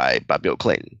Heart by Bill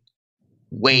Clinton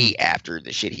way after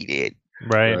the shit he did.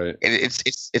 Right. And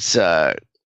it's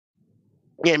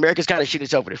America's kind of shooting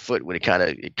itself in the foot when it kind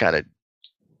of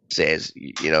says,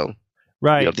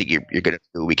 right. You don't think you're gonna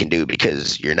do what we can do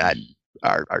because you're not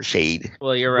our shade.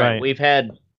 Well, you're right. We've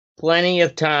had plenty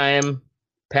of time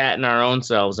patting our own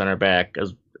selves on our back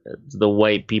as the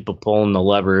white people pulling the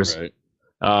levers. Right.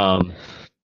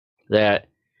 The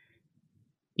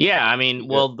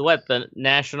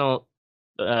National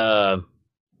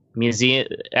Museum,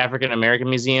 African American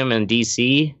Museum in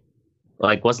DC,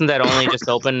 like, wasn't that only just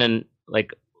open in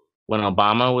like when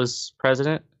Obama was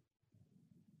president?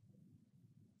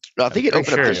 No, I think it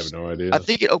opened up. I have no idea. I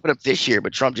think it opened up this year,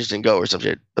 but Trump just didn't go or some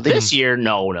shit. This year,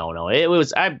 no. It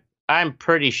was. I'm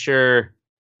pretty sure.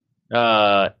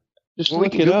 Just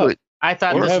look it up. I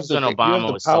thought this was when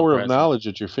Obama was the power of knowledge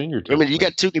at your fingertips. I mean, you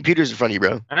got 2 computers in front of you,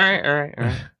 bro. All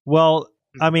right. Well,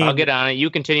 I mean, I'll get on it. You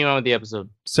continue on with the episode.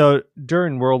 So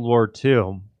during World War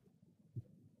II,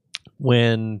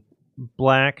 when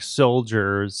black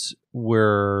soldiers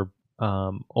were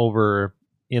over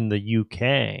in the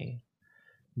UK,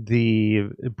 the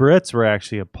Brits were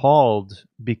actually appalled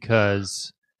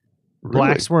because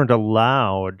blacks weren't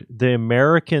allowed. The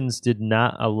Americans did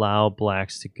not allow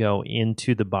blacks to go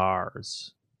into the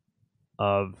bars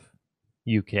of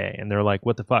UK. And they're like,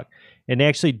 what the fuck? And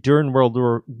actually, during World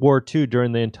War II,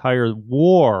 during the entire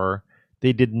war,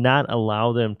 they did not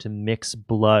allow them to mix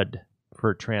blood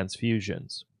for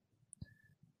transfusions.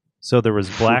 So there was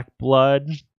black blood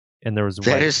and there was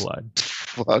white blood.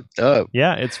 Fucked up.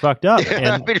 Yeah, it's fucked up. And,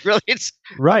 I mean, really, it's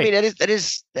right. I mean, that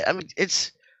is. I mean,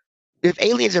 it's. If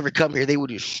aliens ever come here, they will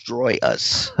destroy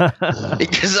us.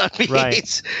 Because I mean, right.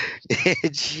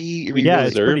 it's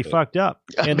pretty fucked up.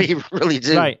 And we really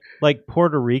do. Right, like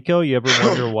Puerto Rico. You ever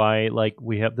wonder why? Like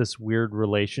we have this weird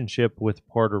relationship with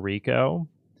Puerto Rico,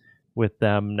 with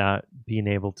them not being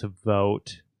able to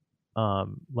vote,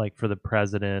 like for the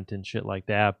president and shit like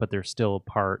that, but they're still a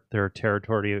part. They're a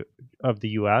territory of the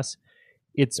U.S.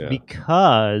 It's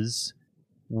because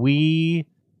we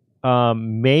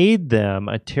made them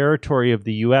a territory of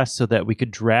the U.S. so that we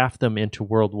could draft them into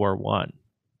World War I.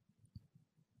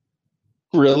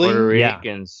 Really? Puerto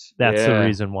Ricans. Yeah, that's the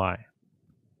reason why.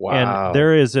 Wow. And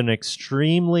there is an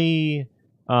extremely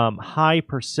high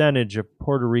percentage of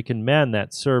Puerto Rican men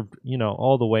that served,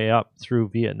 all the way up through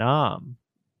Vietnam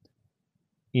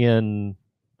in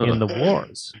the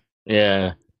wars.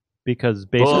 Yeah. Because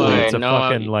basically it's a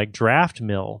fucking like draft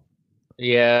mill.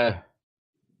 Yeah.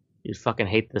 You'd fucking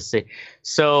hate this.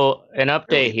 So, an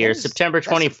update here. September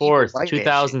 24th,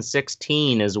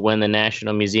 2016 is when the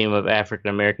National Museum of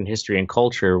African American History and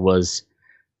Culture was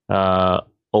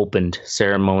opened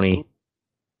ceremony.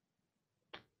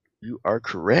 You are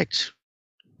correct.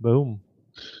 Boom.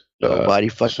 Nobody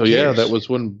fucking So yeah, that was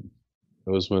when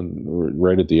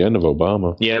right at the end of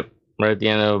Obama. Yep, right at the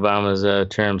end of Obama's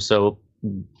term. So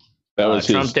that was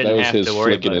Trump didn't have his to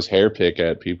worry flicking about his hair pick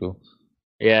at people.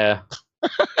 Yeah.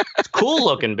 It's a cool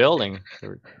looking building.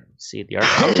 See the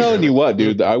archive. I'm telling you what,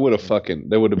 dude, that would have been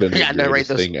the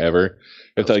greatest thing ever.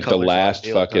 If like the last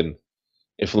fucking,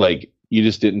 if like you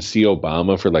just didn't see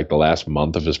Obama for like the last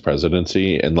month of his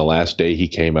presidency, and the last day he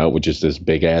came out with just this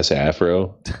big ass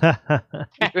afro,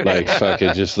 like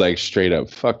fucking just like straight up,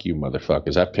 fuck you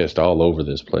motherfuckers, I pissed all over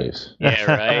this place. Yeah,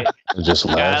 right. And just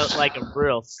left. Like a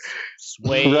real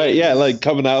sway. Right, yeah, like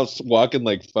coming out walking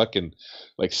like fucking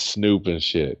like Snoop and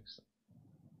shit.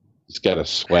 He's got a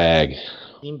swag.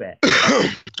 Beanbag.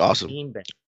 Awesome. Beanbag.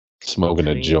 Smoking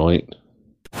a joint.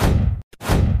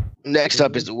 Next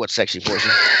up is the what section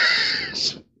portion.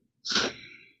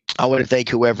 I want to thank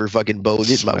whoever fucking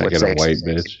bolded my what section white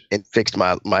bitch and fixed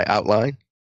my outline.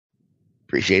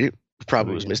 Appreciate it.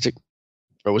 Probably was Mystic.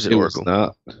 Or was it Oracle?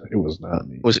 It was not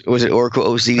me. Was it Oracle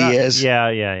OCDS? Yeah.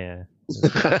 It's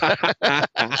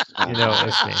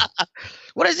me.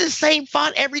 What is this same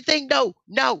font? Everything? No.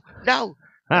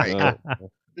 All right.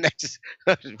 Next,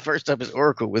 first up is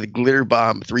Oracle with Glitter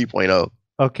Bomb 3.0.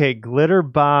 Okay, Glitter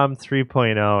Bomb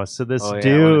 3.0. So this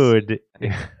dude,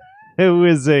 who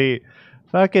was a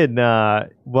fucking,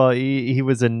 he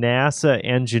was a NASA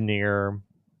engineer.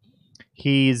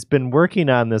 He's been working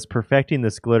on this, perfecting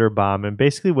this glitter bomb, and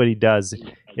basically what he does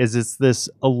is it's this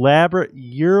elaborate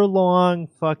year-long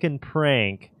fucking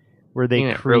prank where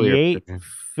they create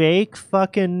fake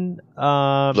fucking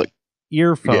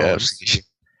earphones.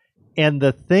 And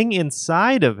the thing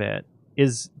inside of it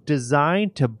is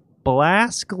designed to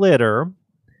blast glitter.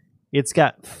 It's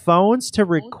got phones to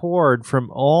record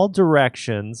from all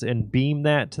directions and beam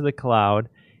that to the cloud.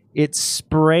 It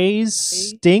sprays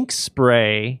stink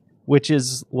spray, which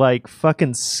is like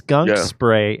fucking skunk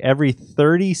spray, every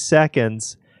 30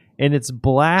 seconds. And it's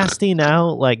blasting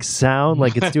out like sound,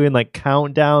 like it's doing like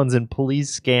countdowns and police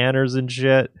scanners and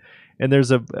shit. And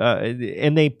there's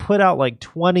and they put out like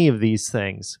 20 of these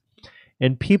things.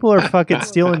 And people are fucking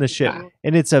stealing the shit.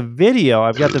 And it's a video.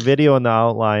 I've got the video in the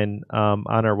outline on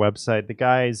our website. The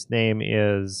guy's name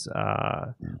is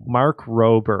Mark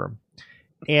Rober.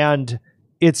 And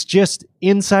it's just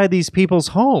inside these people's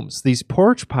homes, these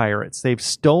porch pirates. They've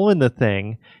stolen the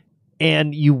thing.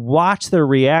 And you watch their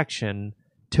reaction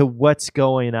to what's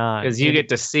going on. Because you get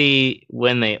to see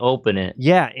when they open it.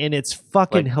 Yeah, and it's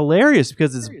fucking hilarious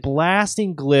because it's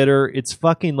blasting glitter. It's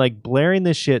fucking like blaring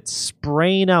the shit,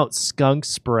 spraying out skunk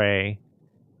spray.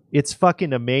 It's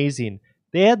fucking amazing.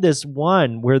 They had this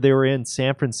one where they were in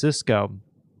San Francisco,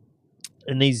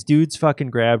 and these dudes fucking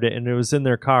grabbed it, and it was in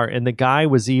their car, and the guy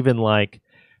was even like,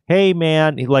 "Hey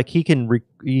man, like he can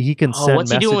send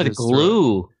what's he doing with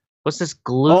glue? What's this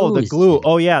glue? Oh, the glue.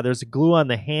 Oh, yeah. There's a glue on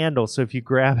the handle. So if you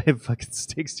grab it, it fucking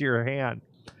sticks to your hand.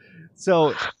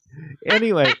 So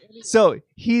anyway,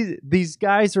 these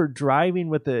guys are driving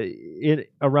with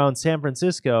around San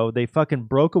Francisco. They fucking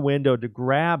broke a window to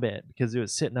grab it because it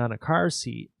was sitting on a car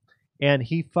seat. And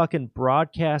he fucking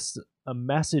broadcasts a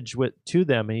message to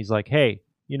them. And he's like, hey,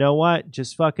 you know what?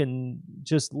 Just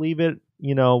leave it.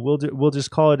 We'll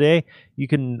just call it a day. You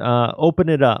can open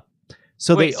it up.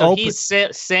 So he's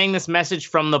saying this message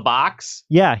from the box?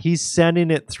 Yeah, he's sending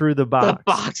it through the box. The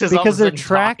box is because they're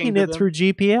tracking it through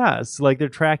GPS. Like they're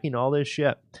tracking all this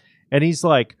shit. And he's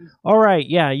like, all right,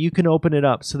 yeah, you can open it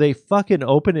up. So they fucking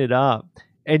open it up.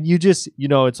 And you just,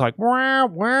 it's like, wah,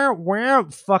 wah, wah,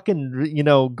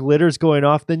 fucking, glitters going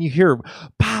off. Then you hear,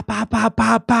 pow, pow, pow,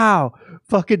 pow, pow.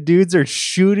 Fucking dudes are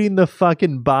shooting the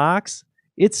fucking box.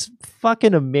 It's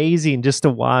fucking amazing just to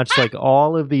watch, like,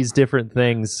 all of these different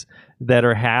things that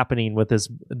are happening with these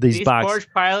boxes. Forge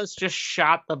pilots just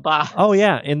shot the box. Oh,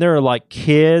 yeah. And they're like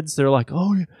kids. They're like,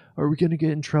 oh, are we going to get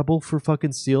in trouble for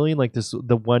fucking stealing? Like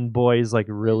the one boy is like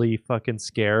really fucking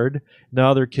scared. The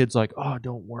other kid's like, oh,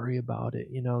 don't worry about it.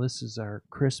 This is our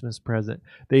Christmas present.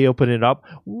 They open it up.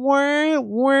 Wah,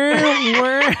 wah,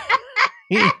 wah.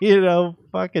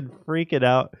 Fucking freaking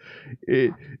out.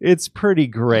 It's pretty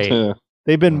great.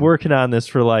 They've been working on this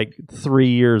for like 3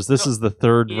 years. This is the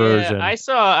third version. I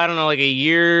saw, I don't know, like a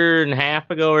year and a half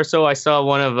ago or so, I saw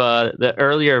one of the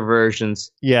earlier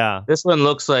versions. Yeah. This one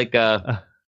looks like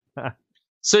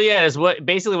so yeah, is what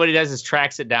he does is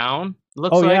tracks it down.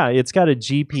 Yeah, it's got a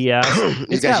GPS.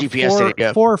 It's got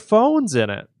GPS four phones in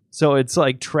it. So it's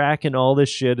like tracking all this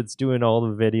shit. It's doing all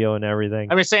the video and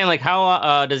everything. I'm just saying, like,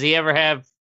 how does he ever have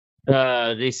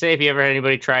did he say if he ever had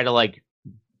anybody try to like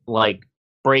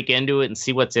break into it and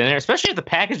see what's in there, especially if the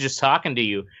package is talking to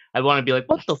you? I want to be like,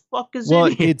 what the fuck is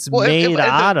in here? It's made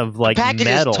out of like package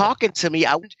metal. Is talking to me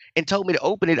and told me to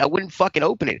open it. I wouldn't fucking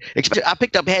open it. I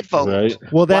picked up headphones.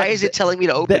 Right. Well, why is it telling me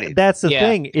to open it? That's the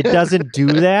thing. It doesn't do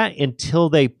that until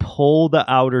they pull the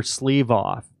outer sleeve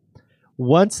off.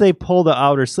 Once they pull the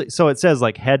outer sleeve, so it says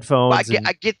like headphones. I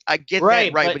get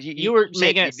right, that, right? But you were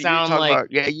making it sound like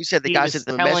you said the guy sent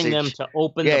them a telling message. them to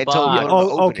open the box.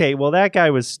 Okay. Well, that guy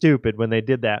was stupid when they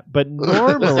did that. But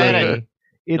normally,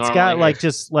 it's got like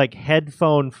just like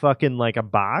headphone fucking like a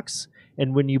box,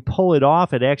 and when you pull it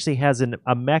off, it actually has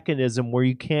a mechanism where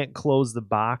you can't close the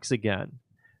box again.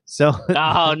 So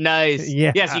oh, nice.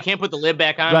 Yeah. Yes, you can't put the lid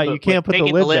back on. Right, you can't put the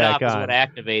lid back on. Is what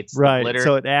activates right, the glitter.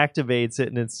 So it activates it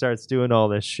and it starts doing all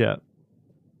this shit.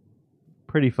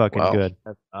 Pretty fucking good.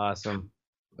 That's awesome.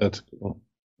 That's cool.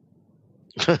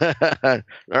 All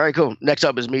right, cool. Next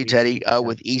up is me, Teddy,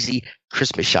 with easy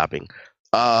Christmas shopping.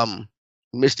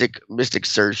 Mystic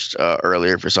searched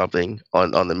earlier for something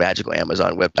on the magical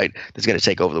Amazon website that's going to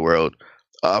take over the world.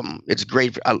 It's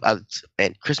great,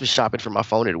 and Christmas shopping from my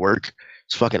phone at work.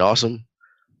 It's fucking awesome.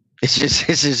 It's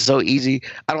just so easy.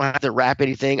 I don't have to wrap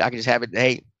anything. I can just have it.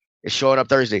 Hey, it's showing up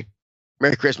Thursday.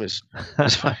 Merry Christmas.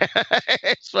 It's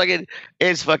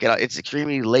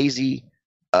extremely lazy,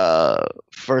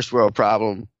 first world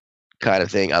problem kind of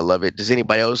thing. I love it. Does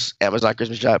anybody else Amazon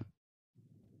Christmas shop?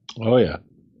 Oh yeah.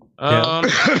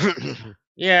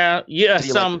 Yeah.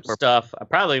 Some stuff. I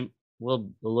probably will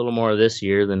a little more this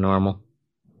year than normal.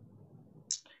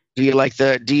 Do you like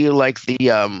the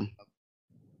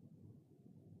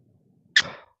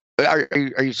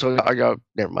Are y'all?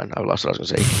 Never mind. I lost what I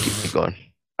was gonna say. Keep going.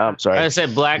 I'm sorry. I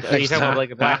said Black. Are you talking about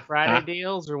like Black Friday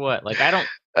deals or what? Like I don't.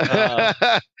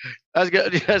 I was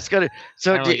gonna.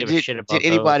 So did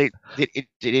anybody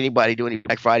do any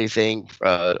Black Friday thing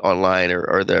online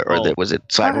or was it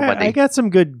Cyber Monday? I got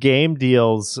some good game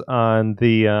deals on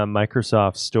the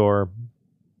Microsoft Store.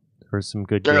 There were some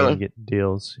good game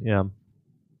deals. Yeah.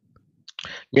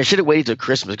 Yeah, I should have waited till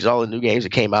Christmas because all the new games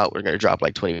that came out were going to drop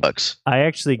like $20. I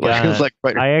actually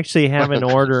have an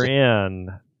order in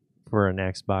for an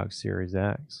Xbox Series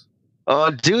X. Oh,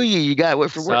 do you? You got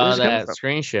what for? Saw that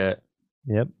screenshot.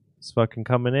 Yep, it's fucking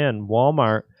coming in.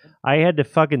 Walmart. I had to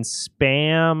fucking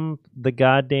spam the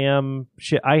goddamn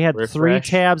shit. I had three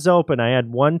tabs open. I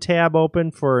had one tab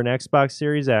open for an Xbox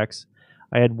Series X.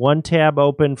 I had one tab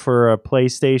open for a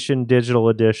PlayStation Digital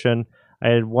Edition. I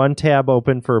had one tab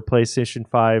open for a PlayStation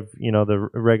 5, the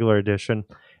regular edition,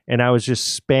 and I was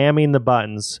just spamming the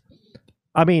buttons.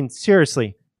 I mean,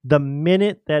 seriously, the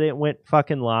minute that it went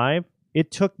fucking live,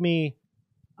 it took me,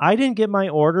 I didn't get my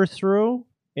order through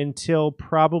until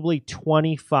probably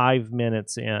 25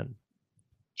 minutes in.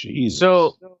 Jeez.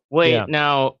 So, wait,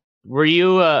 now, were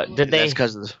you, did they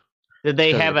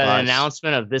have an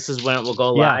announcement of this is when it will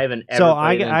go live? And so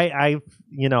I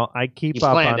keep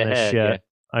up on this shit. Yeah.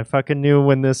 I fucking knew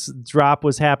when this drop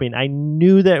was happening. I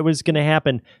knew that it was going to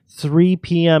happen 3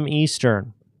 p.m.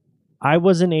 Eastern. I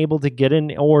wasn't able to get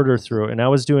an order through, and I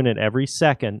was doing it every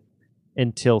second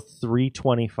until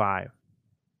 3:25.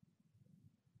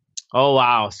 Oh,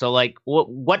 wow. So, like,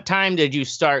 what time did you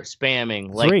start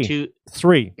spamming? Like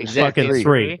 3. Exactly fucking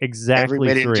 3. Exactly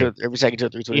every second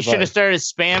until 3:25. You should have started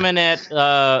spamming at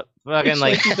fucking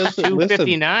like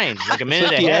 2:59, like a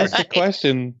minute ahead. You ask a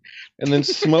question and then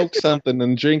smoke something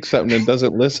and drink something and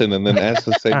doesn't listen and then ask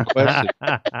the same question.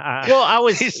 Well,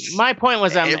 my point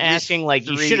was I'm asking, like,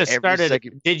 you should have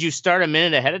started. Did you start a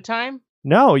minute ahead of time?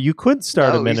 No, you couldn't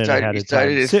start a minute ahead of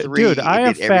time. Dude, I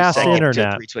have fast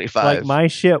internet. Like my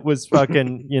shit was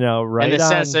fucking, right on. In the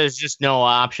sense there's just no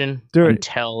option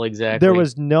until exactly. There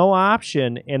was no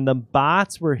option, and the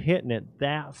bots were hitting it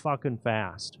that fucking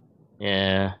fast.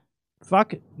 Yeah.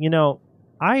 Fuck,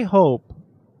 I hope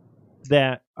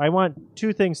that I want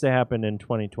two things to happen in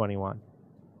 2021.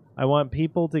 I want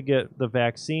people to get the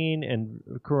vaccine and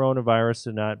coronavirus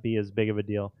to not be as big of a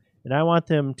deal. And I want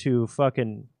them to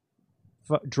fucking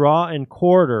draw and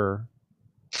quarter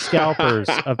scalpers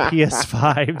of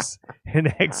PS5s and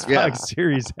Xbox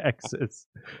Series X's.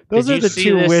 Those are the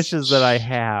two wishes that I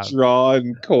have. Draw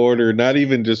and quarter, not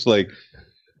even just like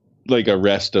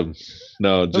arrest them.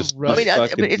 No, just fucking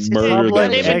murder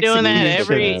them. They've been doing that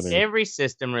every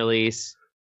system release.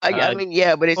 But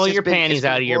it's pull your panties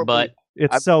out of your butt.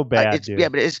 It's so bad, dude. Yeah,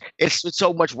 but it's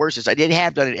so much worse. They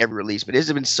have done it every release, but it's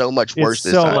been so much worse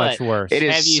this time. It's so much worse. It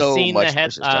is have you so seen much the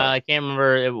worse this time. I can't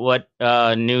remember what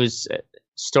news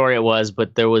story it was,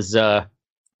 but there was the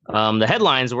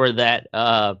headlines were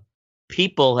that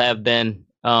people have been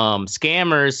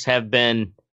scammers have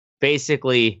been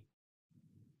basically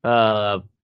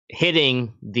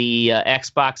hitting the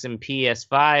Xbox and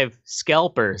PS5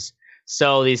 scalpers.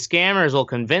 So these scammers will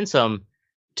convince them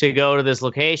to go to this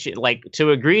location, like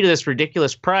to agree to this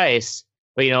ridiculous price,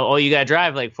 but you gotta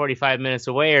drive like 45 minutes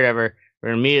away or whatever. We're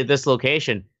gonna meet at this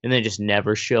location, and they just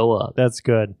never show up. That's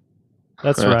good.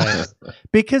 That's right.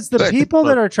 Because the people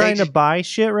that are trying to buy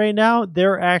shit right now,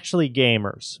 they're actually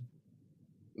gamers.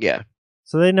 Yeah.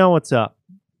 So they know what's up.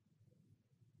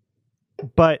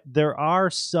 But there are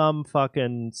some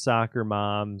fucking soccer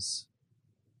moms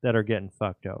that are getting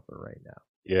fucked over right now.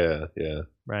 Yeah, yeah.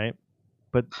 Right?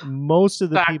 But most of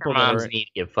the soccer people moms that need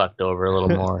to get fucked over a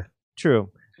little more. True.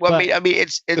 Well, I mean,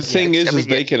 it's the thing is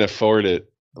they can afford it.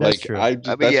 That's true. That's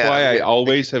why I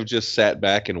always have just sat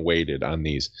back and waited on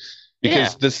these.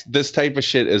 Because this type of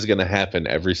shit is going to happen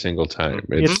every single time.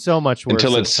 It's so much worse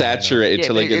until it's saturated.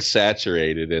 Until it gets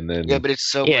saturated, and then but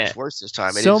it's so much worse this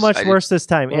time. Worse this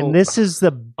time, and this is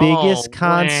the biggest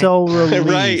console release.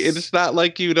 Right? It's not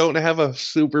like you don't have a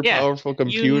super powerful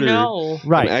computer,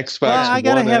 right? Xbox I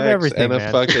gotta have everything, and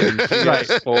a fucking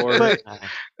PS4.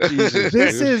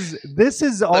 This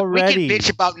is already. We can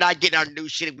bitch about not getting our new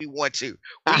shit if we want to.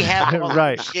 We have all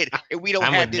right shit, and we don't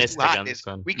have this hotness.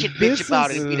 We can bitch about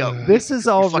it if we don't. This has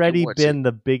already been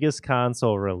the biggest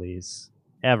console release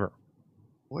ever.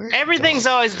 Everything's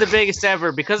always the biggest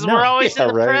ever because we're always in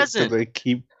the present. So they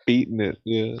keep beating it.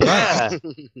 Yeah.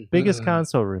 Biggest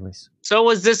console release. So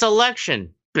was this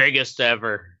election biggest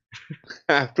ever?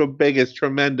 After biggest,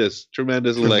 tremendous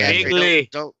election.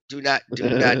 Do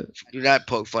not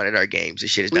poke fun at our games.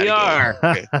 This shit is not a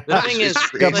game. The thing is,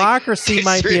 democracy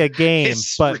might be a game,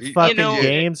 but fucking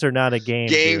games are not a game.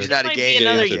 Games not a game.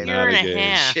 Another year and a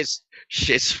half.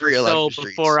 Shit's real. So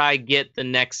before I get the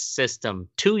next system,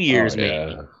 2 years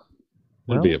maybe.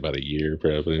 It'll be about a year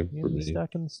probably. For me.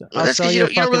 I'll sell you a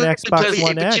fucking Xbox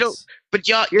One X. But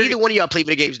neither one of y'all play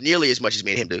video games nearly as much as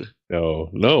me and him do.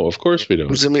 No, of course we don't.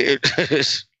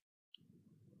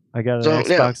 I got an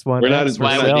Xbox One X.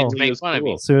 Why we need to make fun of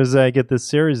you. As soon as I get this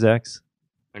Series X.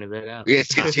 Yeah,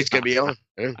 it's gonna be on.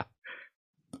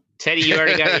 Teddy, you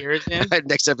already got yours in?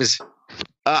 Next up is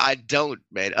I don't,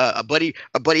 man. A buddy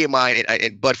of mine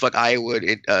in Buttfuck, Iowa,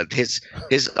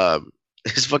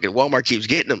 his fucking Walmart keeps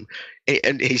getting them,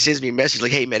 and he sends me a message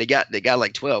like, "Hey man, they got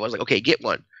like 12." I was like, "Okay, get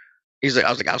one." I was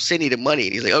like, "I'll send you the money,"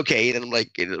 and he's like, "Okay." And then I'm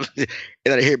like, and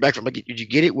then I hear back from him, like, "Did you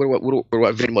get it? Where do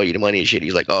I Venmo you the money and shit?"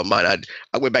 He's like, "Oh, mine."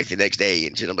 I went back the next day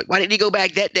and shit. I'm like, "Why didn't you go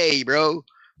back that day, bro?"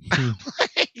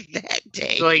 That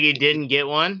day. So you didn't get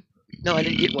one? No, I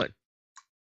didn't get one.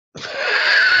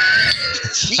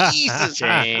 Jesus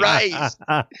Christ.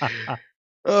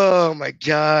 Oh my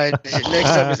God. Next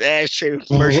up is ashtray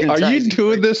merchandising. Are you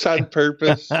doing this on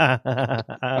purpose?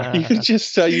 You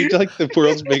just you like the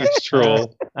world's biggest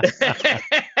troll.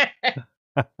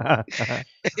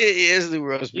 He is the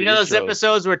world's biggest troll. Those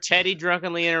episodes where Teddy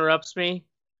drunkenly interrupts me?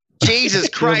 Jesus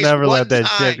Christ. You'll never let that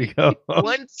shit go.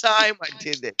 One time I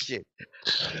did that shit.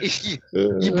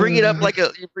 You bring it up like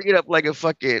a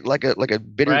fucking like a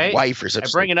bitter wife or something.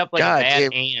 I bring it up like a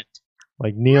bad aunt.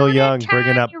 Like Neil Young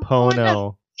bringing up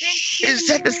Pono. Is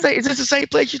this the same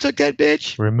place you took that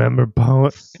bitch? Remember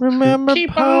Pono? Remember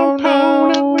Keep Pono? on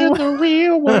Pono in the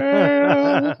real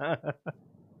world.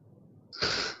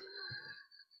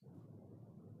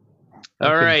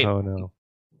 All right. Pono.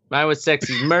 Mine was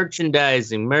sexy.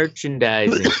 Merchandising. Put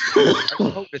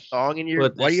the song in your.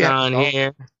 Put this on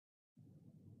here.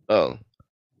 Oh.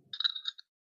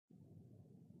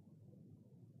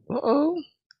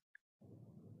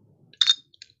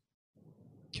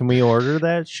 Can we order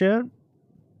that shit?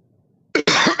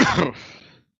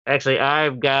 Actually,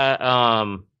 I've got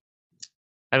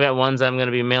ones I'm gonna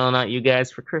be mailing out you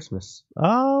guys for Christmas.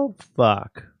 Oh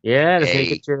fuck! Yeah, just make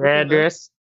it your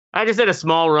address. I just did a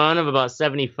small run of about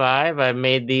 75. I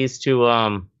made these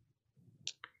to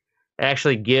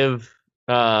actually give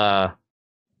to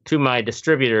my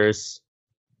distributors.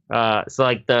 So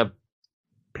like the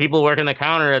people working the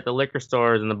counter at the liquor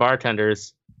stores and the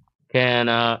bartenders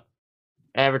can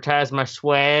advertise my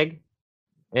swag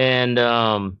and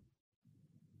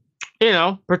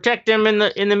protect them in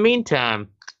the meantime.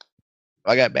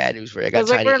 I got bad news for you. I got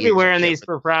we're gonna be wearing these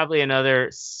for probably another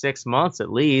 6 months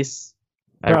at least.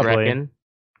 Probably. I reckon.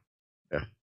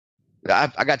 Yeah.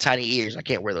 I got tiny ears. I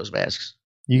can't wear those masks.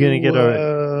 You gonna get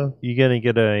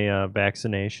a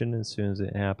vaccination as soon as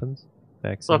it happens?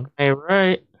 Vaccine. Okay,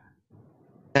 right.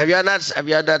 Have y'all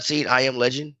not seen I Am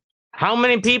Legend? How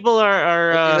many people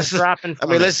are dropping? From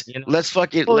let's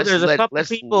fucking let's there's a couple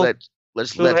people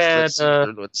let's see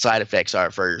what side effects are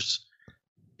first.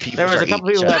 There was a couple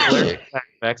people that had side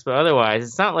effects, but otherwise,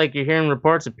 it's not like you're hearing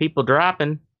reports of people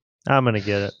dropping. I'm gonna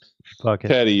get it. Fuck it.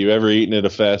 Teddy, you ever eaten at a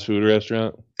fast food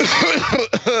restaurant?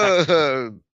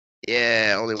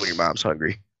 Yeah, only when your mom's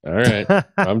hungry. All right,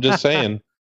 I'm just saying.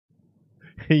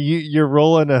 You're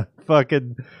rolling a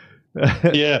fucking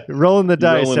rolling the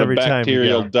dice rolling every time.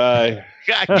 Bacterial die.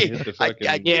 I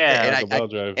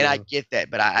get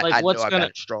that, but I know I got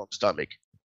a strong stomach.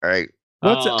 All right.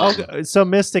 So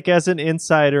Mystic, as an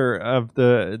insider of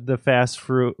the fast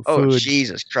food. Oh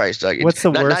Jesus Christ! What's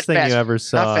the worst thing you ever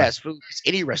saw? Not fast food. It's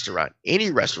any restaurant,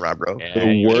 bro. Yeah,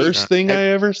 the worst thing I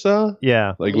ever saw?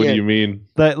 Yeah. Like, what do you mean?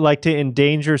 Like to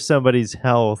endanger somebody's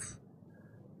health.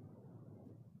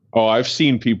 Oh, I've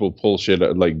seen people pull shit,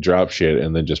 like drop shit,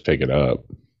 and then just pick it up.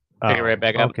 Pick it right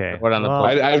back up. Okay.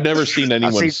 I've never seen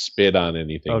anyone spit on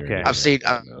anything. Okay. I've seen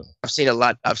a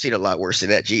lot. I've seen a lot worse than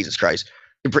that. Jesus Christ!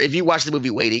 If you watch the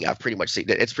movie Waiting, I've pretty much seen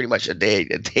that. It's pretty much a day.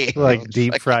 Like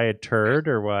deep fry a turd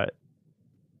or what?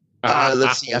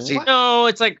 Let's see. No,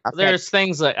 it's like there's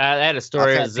things like I had a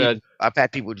story. I've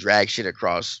had people drag shit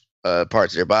across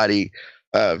parts of their body,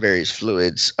 various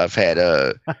fluids. I've had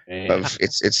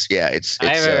it's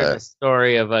I heard a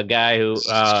story of a guy who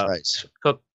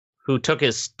took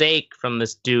his steak from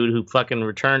this dude who fucking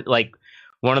returned like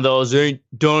one of those ain't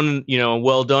done,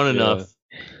 well done enough.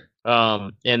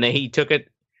 And then he took it,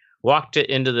 walked it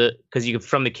into because you could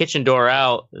from the kitchen door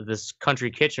out, this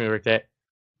country kitchen we worked at,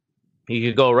 you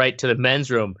could go right to the men's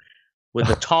room with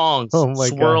the tongs,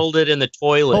 swirled it in the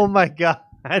toilet. Oh my God.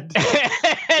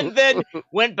 And then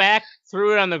went back,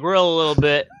 threw it on the grill a little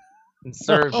bit, and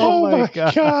served it. Oh my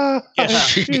God. Yeah.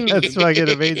 That's fucking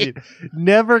amazing.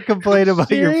 Never complain about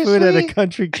your food at a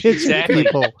country kitchen,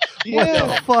 people.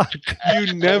 Yeah. What the fuck?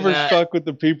 You never fuck with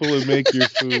the people who make your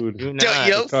food. Holy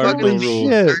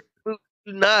shit.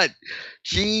 Not.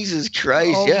 Jesus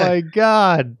Christ. Oh my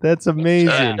God. That's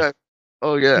amazing.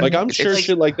 Oh yeah. Like I'm sure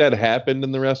shit like that happened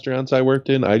in the restaurants I worked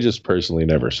in. I just personally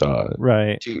never saw it.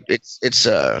 Right. Dude,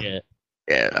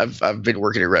 I've been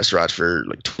working in restaurants for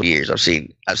like 20 years. I've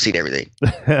seen everything.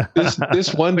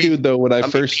 This one dude though, when I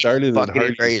first started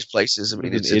in various places,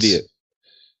 it's an idiot.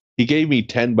 He gave me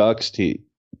 $10 to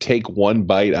take one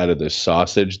bite out of this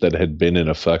sausage that had been in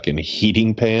a fucking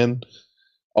heating pan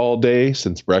all day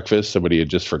since breakfast. Somebody had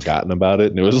just forgotten about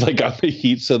it, and it was like on the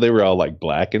heat, so they were all like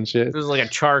black and shit. It was like a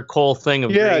charcoal thing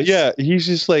of grease. Yeah. He's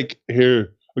just like,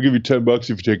 here, I'll give you $10 if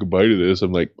you take a bite of this.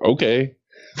 I'm like, okay.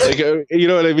 Like, you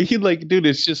know what I mean? Like, dude,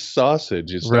 it's just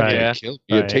sausage. It's not gonna kill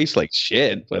you. It tastes like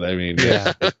shit, but I mean,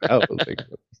 yeah. I was like,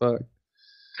 what the fuck?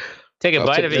 Take a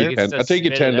bite of it. I'll take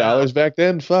you $10 back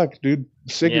then. Fuck, dude.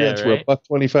 Cigarettes were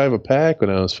 $1.25 a pack when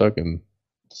I was fucking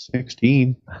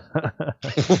 16. I'll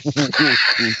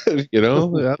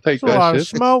take that shit.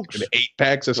 Smokes. 8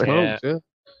 packs of smokes. Yeah.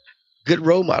 Good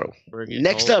role model.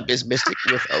 Next up is Mystic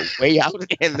with A Way Out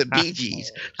and the Bee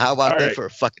Gees. How about that for a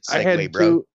fucking segue,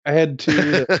 bro? I had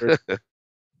two.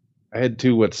 I had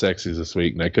two What Sexies this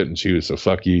week, and I couldn't choose. So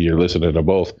fuck you. You're listening to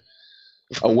both.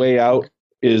 A Way Out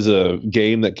is a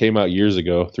game that came out 3 years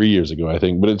ago, I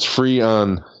think, but it's free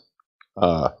on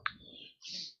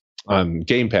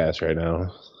Game Pass right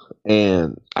now.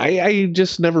 And I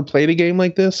just never played a game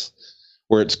like this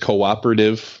where it's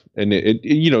cooperative and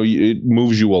it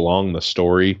moves you along the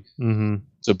story. Mm-hmm.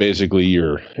 So basically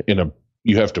you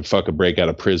have to fucking break out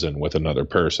of prison with another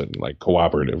person, like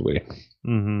cooperatively.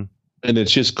 Mm-hmm. And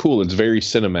it's just cool. It's very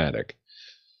cinematic.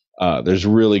 There's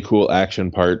really cool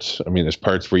action parts. I mean, there's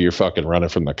parts where you're fucking running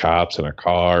from the cops in a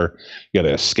car. You got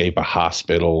to escape a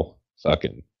hospital,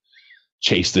 fucking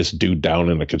chase this dude down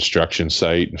in a construction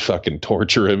site and fucking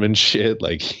torture him and shit.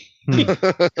 Like,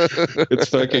 It's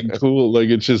fucking cool. Like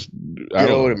it's just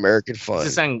American fun.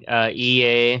 Is this on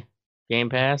EA Game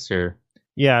Pass or?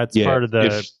 Yeah, it's part of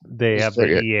the. They have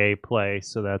the EA Play,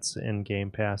 so that's in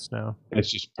Game Pass now. It's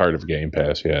just part of Game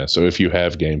Pass, yeah. So if you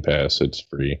have Game Pass, it's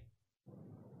free.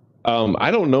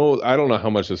 I don't know how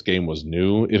much this game was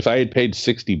new. If I had paid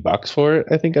 $60 for it,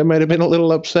 I think I might have been a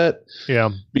little upset. Yeah,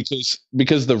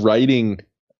 because the writing,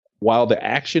 while the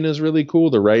action is really cool,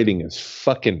 the writing is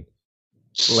fucking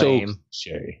lame. So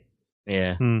cliche.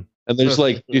 Yeah. And there's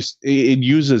like it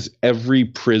uses every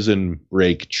Prison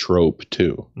Break trope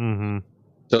too. Mm-hmm.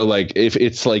 So like if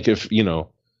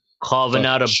carving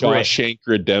out a brick, Shawshank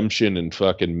Redemption and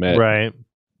fucking met right.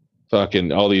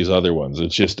 Fucking all these other ones.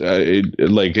 It's just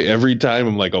like every time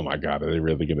I'm like, oh my god, are they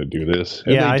really gonna do this?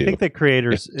 And yeah, I think the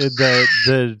creators,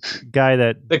 the guy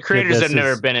that the creators have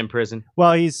never been in prison.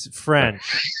 Well, he's French,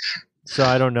 so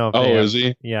I don't know. If is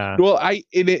he? Yeah. Well, and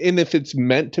if it's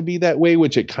meant to be that way,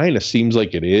 which it kind of seems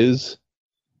like it is,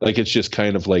 like it's just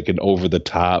kind of like an over the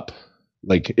top.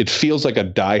 Like it feels like a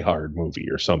Die Hard movie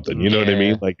or something. You know what I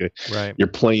mean? Like you're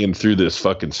playing through this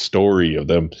fucking story of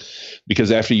them,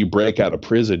 because after you break out of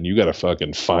prison, you got to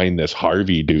fucking find this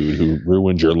Harvey dude who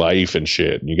ruined your life and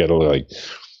shit. And you got to like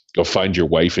go find your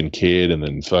wife and kid and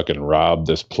then fucking rob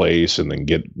this place and then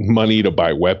get money to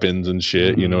buy weapons and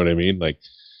shit. You know what I mean? Like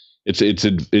it's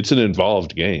an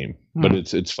involved game, but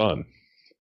it's fun.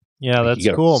 Yeah, that's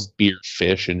cool. Spear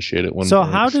fish and shit at one so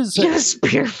point. how does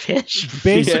spear fish?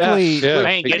 Basically,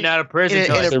 I ain't getting out of prison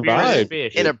until I survive.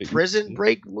 In a Prison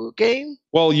Break game?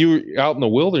 Well, you're out in the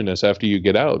wilderness after you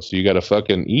get out, so you got to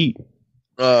fucking eat.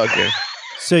 Oh, okay.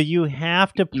 So you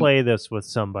have to play this with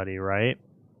somebody, right?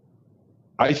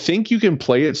 I think you can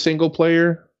play it single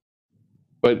player,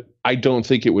 but I don't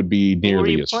think it would be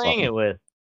nearly as fun. Who are you playing it with?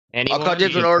 Anyone? I'll call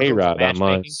different order.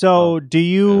 Online. So do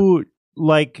you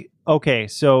like? Okay,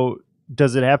 so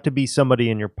does it have to be somebody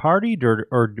in your party,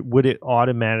 or would it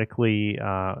automatically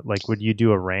like would you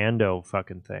do a rando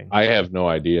fucking thing? I have no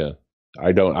idea.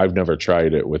 I've never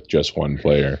tried it with just one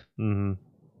player. Mm-hmm.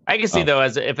 I can see though,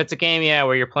 if it's a game,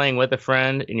 where you're playing with a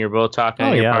friend and you're both talking.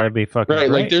 Oh yeah, that'd be fucking right.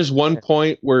 great. Like there's one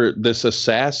point where this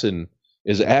assassin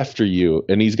is after you,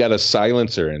 and he's got a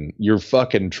silencer, and you're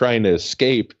fucking trying to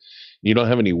escape. You don't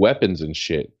have any weapons and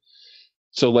shit.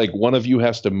 So like one of you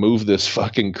has to move this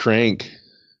fucking crank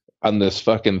on this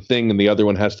fucking thing, and the other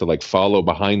one has to like follow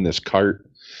behind this cart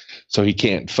so he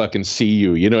can't fucking see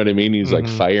you. You know what I mean? He's like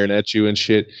firing at you and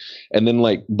shit. And then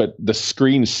like, but the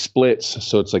screen splits,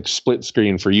 so it's like split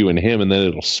screen for you and him, and then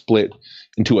it'll split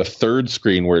into a third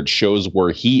screen where it shows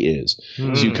where he is.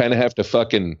 So you kind of have to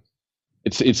fucking.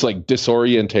 It's like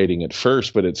disorientating at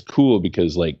first, but it's cool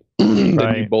because like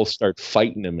then you both start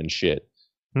fighting him and shit.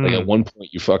 Like at one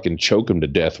point you fucking choke him to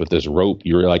death with this rope.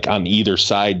 You're like on either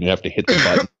side and you have to hit the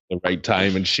button at the right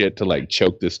time and shit to like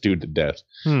choke this dude to death.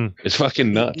 It's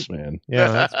fucking nuts, man. Yeah,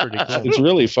 that's pretty cool. It's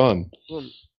really fun. What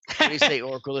do you say,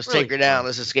 Oracle? Let's take her down.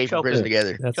 Let's escape from prison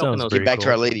together. That sounds Get back to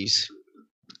our ladies.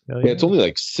 Yeah, it's only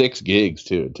like 6 gigs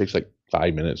too. It takes like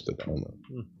 5 minutes to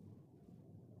download.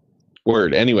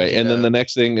 Word. Anyway, and then the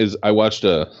next thing is I watched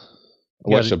a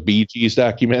Bee Gees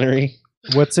documentary.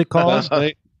 What's it called? Last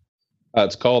night.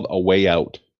 It's called A Way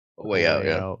Out. A Way Out,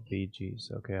 yeah. Bee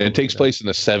Gees, okay. And it takes place in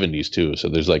the 70s too, so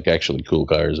there's like actually cool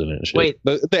cars in it and shit. Wait.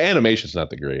 The animation's not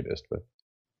the greatest, but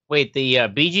wait, the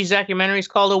Bee Gees documentary is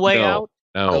called A Way Out?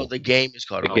 No, the game is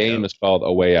called A Way Out. Is called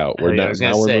A Way Out. We're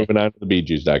moving on to the Bee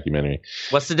Gees documentary.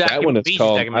 What's the that one? It's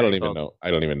called. I don't even know.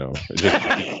 I don't even know.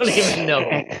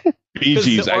 Bee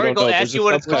Gees. The Oracle asked you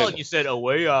what it's called. You said A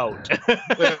Way Out.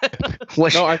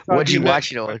 What did you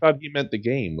watch? I thought he meant the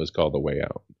game was called A Way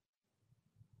Out.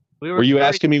 Were you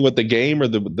asking me what the game or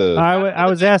the? I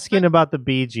was asking about the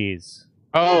Bee Gees.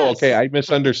 Oh, okay. I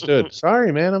misunderstood.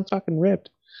 Sorry, man. I'm fucking ripped.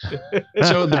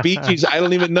 So the Bee Gees, I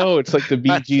don't even know. It's like the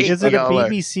Bee Gees. Is it a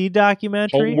BBC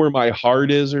documentary? Home Where My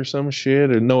Heart Is or some shit?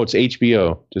 Or no, it's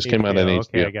HBO. Just came out on HBO.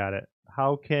 Okay, I got it.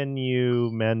 How can you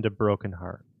mend a broken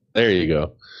heart? There you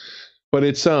go. But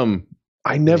it's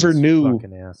I never knew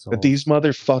that these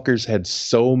motherfuckers had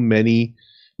so many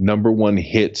 #1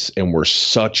 hits and were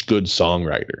such good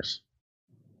songwriters.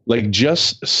 Like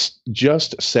just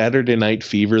Saturday Night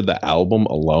Fever, the album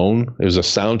alone, it was a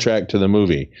soundtrack to the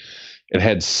movie. It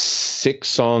had 6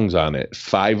 songs on it.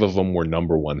 5 of them were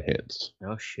 #1 hits.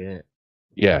 Oh shit.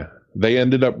 Yeah. They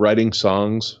ended up writing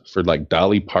songs for like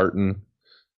Dolly Parton,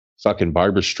 fucking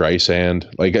Barbra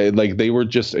Streisand. Like they were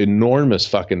just enormous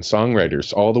fucking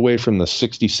songwriters all the way from the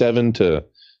 67 to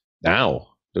now.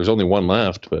 There's only one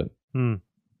left, but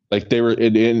like they were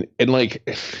in like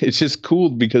it's just cool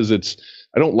because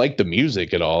I don't like the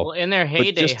music at all. Well, in their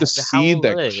heyday, just to see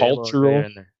that cultural.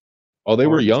 Oh, they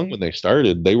were young when they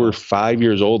started. They were 5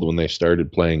 years old when they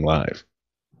started playing live.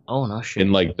 Oh, no shit.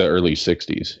 In like the early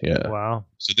 60s. Yeah. Wow.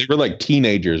 So they were like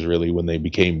teenagers really when they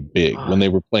became big, when they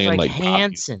were playing like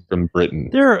Hanson from Britain.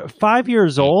 They're 5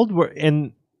 years old,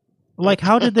 and like,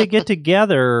 how did they get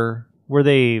together? Were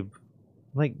they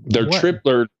like they're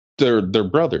they're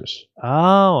brothers.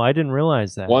 Oh, I didn't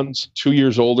realize that. One's 2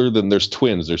 years older than there's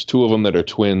twins. There's two of them that are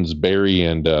twins, Barry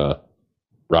and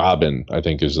Robin, I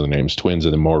think is their names, twins,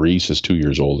 and then Maurice is 2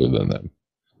 years older than them.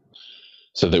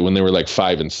 So that when they were like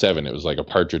 5 and 7, it was like a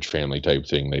Partridge Family type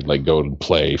thing. They'd like go and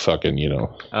play fucking, you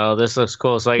know. Oh, this looks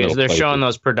cool. So like they're showing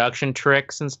those production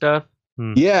tricks and stuff.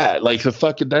 Yeah, like the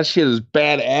fucking that shit is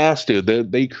badass,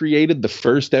 dude. They created the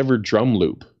first ever drum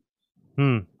loop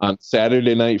on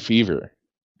Saturday Night Fever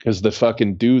because the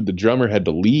fucking dude, the drummer, had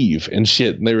to leave and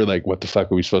shit. And they were like, "What the fuck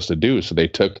are we supposed to do?" So they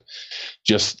took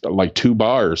just like 2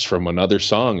 bars from another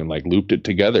song and like looped it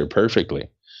together perfectly.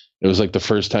 It was like the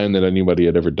first time that anybody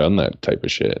had ever done that type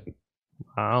of shit.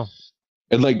 Wow.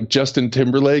 And like Justin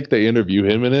Timberlake, they interview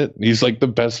him in it. And he's like the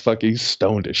best fucking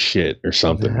stoned as shit or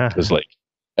something. Because like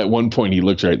at one point he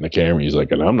looks right in the camera. He's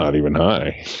like, and I'm not even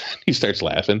high. He starts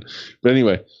laughing. But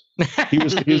anyway,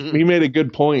 he made a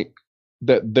good point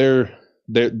that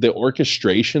the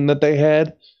orchestration that they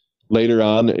had later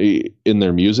on in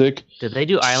their music. Did they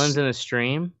do Islands in the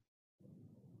Stream?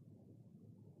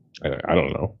 I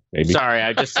don't know. Maybe. Sorry,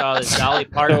 I just saw this Dolly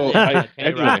Parton and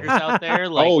Kenny Rogers out there.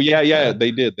 Like, oh yeah,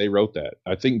 they did. They wrote that.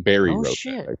 I think Barry wrote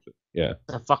that. Actually. Yeah,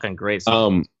 that's a fucking great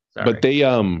song. But they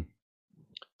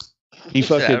he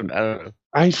fucking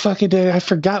I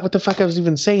forgot what the fuck I was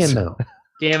even saying now.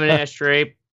 Damn it,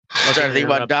 Ashtray. I'm trying to think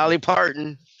about Dolly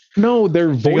Parton. No,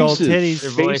 their voices.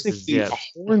 Their voices, basically yeah. a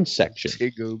horn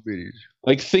section.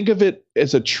 Like think of it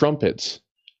as a trumpets,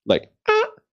 like.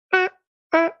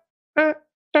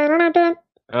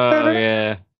 Oh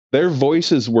yeah. Their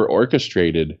voices were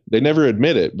orchestrated. They never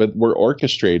admit it, but were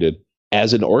orchestrated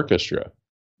as an orchestra.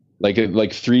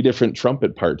 Like 3 different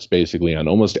trumpet parts basically on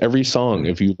almost every song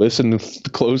if you listen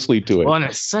closely to it. Well, and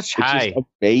it's such high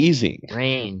amazing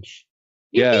range.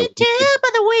 Yeah. You can tell by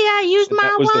the way I use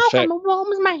my walk from a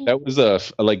woman's man. That was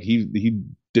like he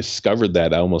discovered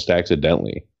that almost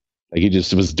accidentally. Like he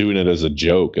just was doing it as a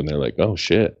joke and they're like, "Oh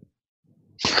shit."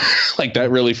 Like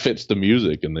that really fits the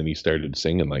music, and then he started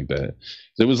singing like that.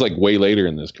 It was like way later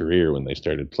in his career when they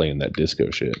started playing that disco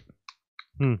shit.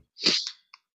 But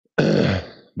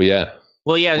yeah.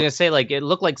 Well, yeah, I was gonna say like it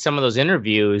looked like some of those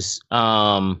interviews,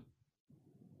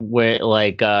 where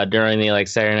like during the like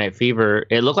Saturday Night Fever,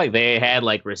 it looked like they had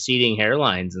like receding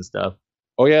hairlines and stuff.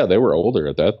 Oh yeah, they were older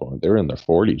at that point. They were in their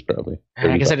 40s probably.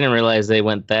 I guess I didn't realize they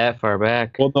went that far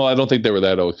back. Well, no, I don't think they were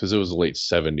that old because it was the late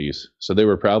 70s. So they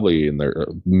were probably in their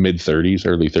mid 30s,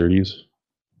 early 30s.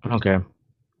 Okay.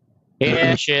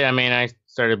 Yeah, shit. I mean, I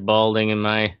started balding in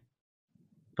my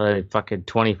by fucking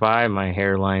 25. My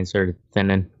hairline started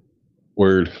thinning.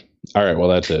 Word. All right. Well,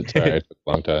 that's it. Sorry, it took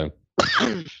a long time.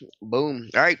 Boom.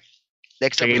 All right.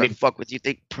 Next up, what the fuck with you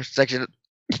think section?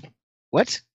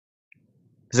 What?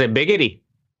 Is it biggity?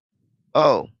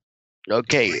 Oh,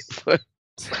 okay.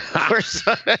 I was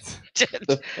like,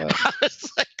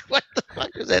 what the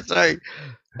fuck was that? Sorry.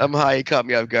 I'm high. It caught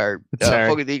me off guard.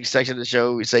 Fuck with the section of the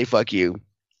show. We say fuck you.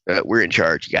 We're in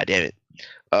charge. God damn it.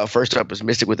 First up was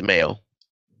Mystic with the Mail.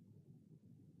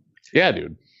 Yeah,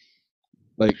 dude.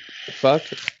 Like, fuck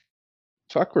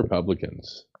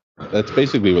Republicans. That's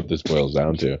basically what this boils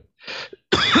down to.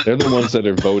 They're the ones that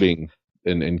are voting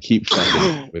and keep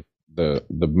fucking with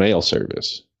the mail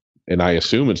service. And I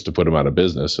assume it's to put them out of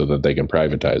business so that they can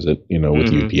privatize it, you know,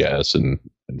 with UPS and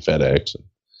FedEx and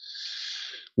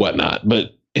whatnot.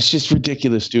 But it's just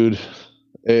ridiculous, dude.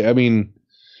 I mean,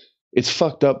 it's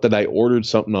fucked up that I ordered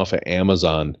something off of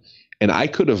Amazon and I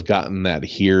could have gotten that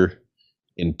here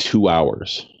in 2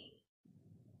 hours.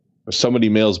 If somebody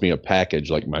mails me a package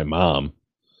like my mom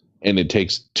and it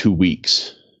takes 2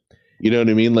 weeks. You know what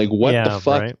I mean? Like, what the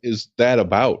fuck is that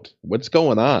about? What's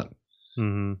going on?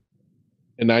 Mm-hmm.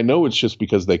 And I know it's just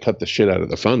because they cut the shit out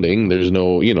of the funding. There's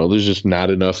no, you know, there's just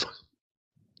not enough.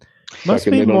 Must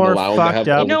be more fucked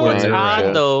up. You know what's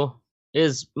odd though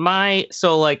is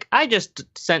so like I just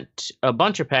sent a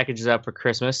bunch of packages out for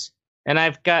Christmas, and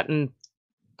I've gotten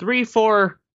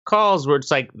 3-4 calls where it's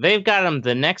like they've got them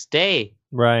the next day.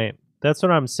 Right. That's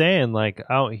what I'm saying. Like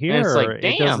out here, like,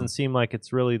 it doesn't seem like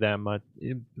it's really that much.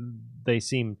 They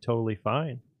seem totally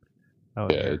fine. Yeah,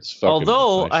 it's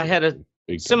although I had a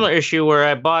similar issue where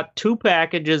I bought 2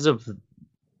 packages of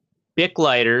Bic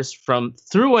lighters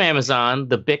through Amazon.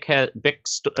 The Bic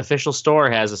official store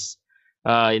has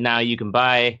now you can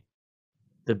buy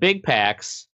the big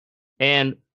packs,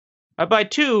 and I buy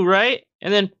 2, right?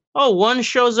 And then, one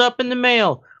shows up in the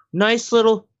mail. Nice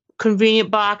little convenient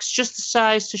box, just the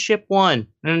size to ship 1.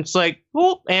 And it's like,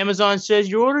 Amazon says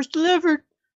your order's delivered.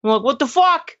 I'm like, what the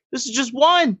fuck? This is just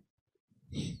 1.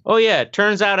 Oh yeah, it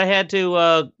turns out I had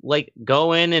to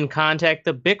go in and contact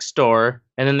the Bic store,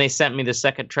 and then they sent me the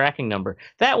second tracking number.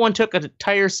 That one took an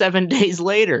entire 7 days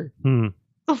later.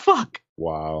 The fuck?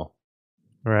 Wow.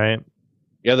 Right.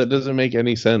 Yeah, that doesn't make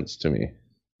any sense to me.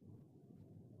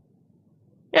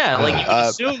 Yeah, like you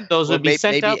would assume those would be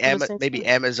sent out. Maybe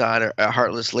Amazon are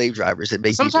heartless slave drivers that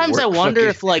make. Sometimes I wonder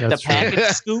if the package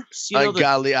scoops,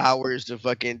 ungodly hours to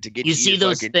get you see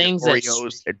those things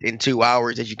Oreos in 2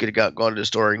 hours that you could have gone to the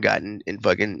store and gotten in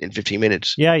 15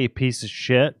 minutes. Yeah, you piece of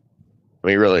shit. I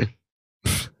mean, really.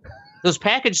 Those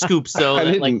package scoops, though. I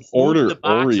didn't order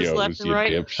Oreos, left and you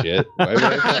right. dipshit. Why would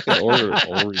I fucking order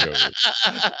Oreos?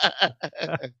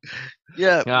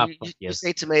 Yeah, you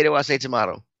say tomato, I say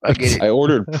tomato. I get it. I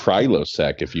ordered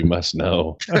Prilosec, if you must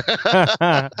know.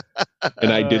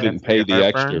 And I didn't pay the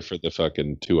extra for the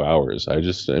fucking 2 hours. I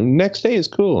just, next day is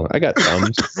cool. I got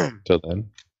thumbs till then.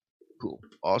 Cool.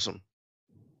 Awesome.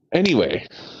 Anyway,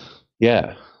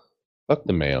 yeah. Fuck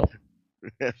the mail.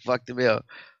 Fuck the mail.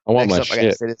 I want my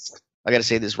shit. I gotta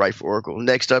say this right for Oracle.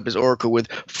 Next up is Oracle with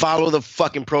follow the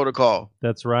fucking protocol.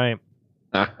 That's right.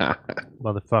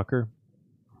 Motherfucker.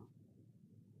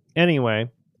 Anyway,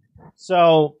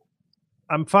 so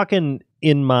I'm fucking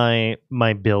in my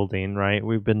building, right?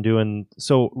 We've been doing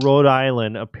so Rhode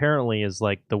Island apparently is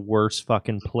like the worst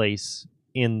fucking place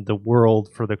in the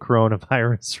world for the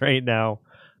coronavirus right now.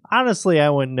 Honestly, I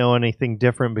wouldn't know anything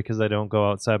different because I don't go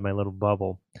outside my little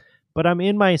bubble. But I'm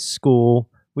in my school.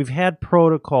 We've had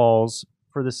protocols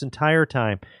for this entire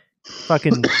time.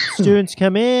 Fucking students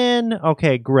come in.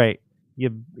 Okay, great.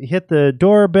 You hit the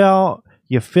doorbell.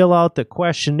 You fill out the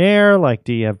questionnaire. Like,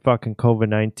 do you have fucking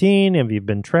COVID-19? Have you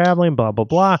been traveling? Blah, blah,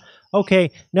 blah.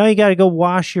 Okay, now you got to go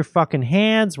wash your fucking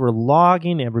hands. We're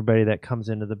logging everybody that comes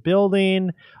into the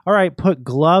building. All right, put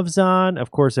gloves on.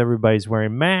 Of course, everybody's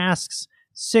wearing masks.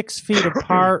 6 feet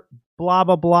apart. Blah,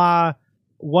 blah, blah.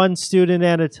 1 student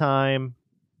at a time.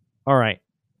 All right.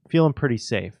 Feeling pretty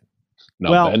safe.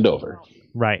 No, bend over.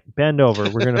 Right. Bend over.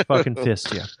 We're going to fucking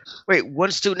fist you. Wait,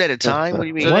 1 student at a time? What do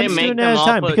you mean? 1 student at a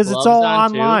time because it's all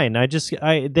online.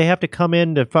 They have to come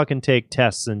in to fucking take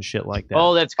tests and shit like that.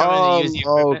 Oh, that's coming to use the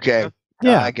equipment. Okay.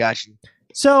 Yeah. I got you.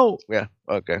 So, yeah,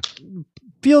 okay.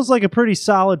 Feels like a pretty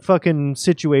solid fucking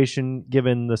situation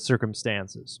given the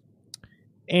circumstances.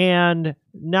 And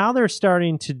now they're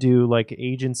starting to do like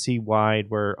agency-wide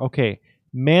where, okay,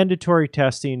 mandatory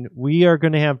testing. We are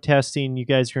going to have testing. You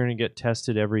guys are going to get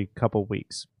tested every couple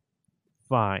weeks.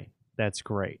 Fine. That's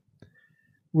great.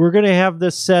 We're going to have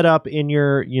this set up in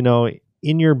your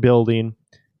building.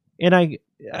 And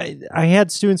I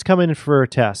had students come in for a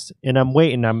test, and I'm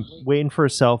waiting for a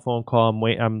cell phone call.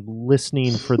 I'm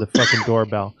listening for the fucking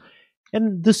doorbell.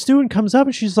 And the student comes up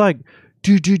and she's like,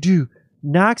 do,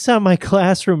 knocks on my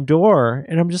classroom door.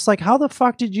 And I'm just like, how the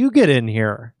fuck did you get in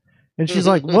here? And she's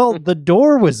like, well, the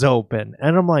door was open.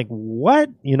 And I'm like, what?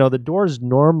 The door's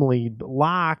normally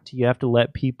locked. You have to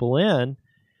let people in.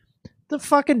 The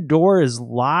fucking door is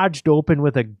lodged open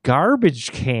with a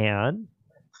garbage can.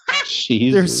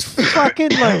 Jesus. There's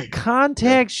fucking like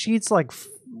contact sheets, like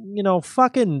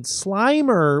fucking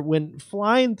Slimer went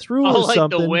flying through or like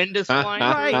something. The wind is flying.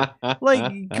 Right.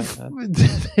 Like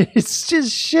it's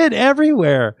just shit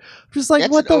everywhere. Just like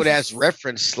that's what an old-ass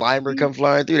reference. Slimer come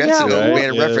flying through. That's an old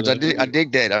man reference. I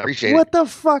dig that. I appreciate it. What the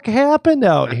fuck happened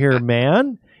out here,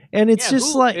 man? And it's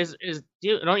just like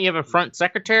don't you have a front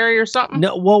secretary or something?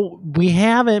 No, well, we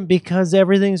haven't because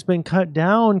everything's been cut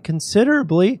down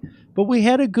considerably, but we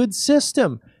had a good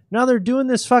system. Now they're doing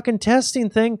this fucking testing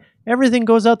thing. Everything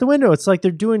goes out the window. It's like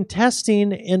they're doing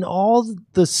testing and all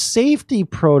the safety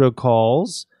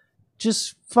protocols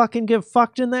just fucking get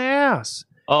fucked in the ass.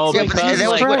 Oh, because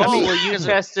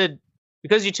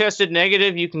you tested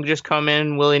negative, you can just come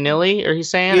in willy-nilly, are you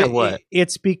saying, or what?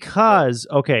 It's because,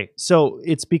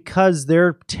 it's because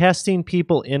they're testing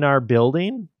people in our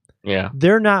building. Yeah.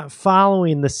 They're not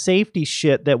following the safety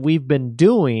shit that we've been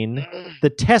doing. The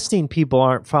testing people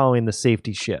aren't following the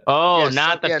safety shit. Oh,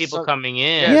 not the people coming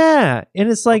in. Yeah. And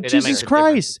it's like, Jesus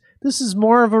Christ, this is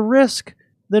more of a risk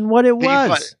than what it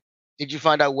was. Did you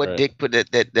find out what dick put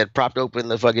that propped open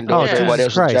the fucking door? Oh,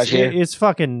 Jesus Christ. It's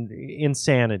fucking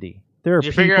insanity. There are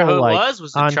people was it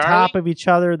on Charlie? top of each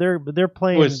other. They're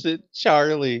playing. Was it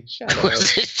Charlie?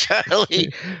 Was it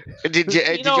Charlie? Did you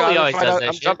ever find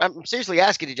out? I'm seriously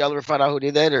asking. Did y'all ever find out who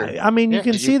did that? Or I mean, you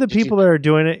can see the people that are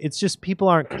doing it. It's just people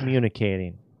aren't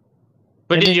communicating.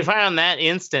 But did you find on that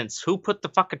instance who put the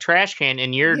fucking trash can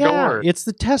in your door? It's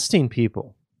the testing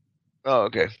people. Oh,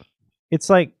 okay. It's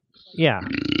like,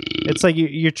 it's like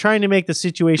you're trying to make the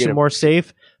situation more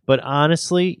safe, but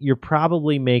honestly, you're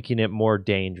probably making it more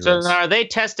dangerous. So are they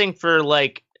testing for,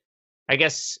 like, I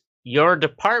guess, your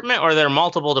department, or there are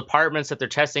multiple departments that they're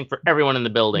testing for everyone in the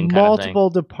building? Multiple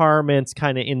departments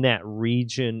kind of in that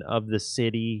region of the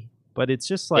city, but it's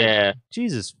just like,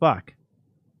 Jesus fuck.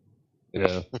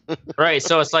 Yeah. Right,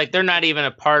 so it's like they're not even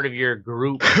a part of your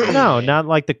group. No, not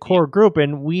like the core group.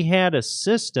 And we had a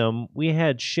system. We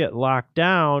had shit locked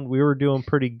down. We were doing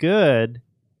pretty good.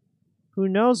 Who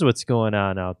knows what's going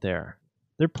on out there?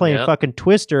 They're playing fucking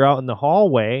Twister out in the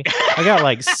hallway. I got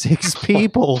like 6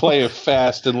 people. Playing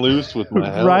fast and loose with my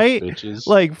health, right? bitches.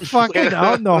 Like fucking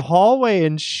out in the hallway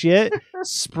and shit.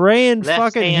 Spraying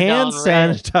fucking hand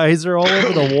sanitizer all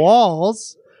over the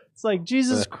walls. It's like,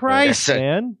 Jesus Christ,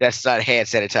 man. That's not hand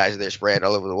sanitizer they're spraying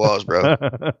all over the walls, bro.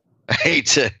 I hate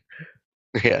to.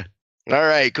 Yeah. All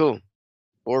right, cool.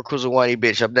 Oracle's a whiny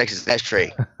bitch. Up next is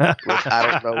Ashtray. I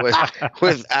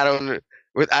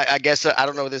guess I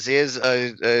don't know what this is.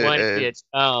 Whiny bitch.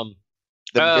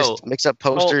 The mix up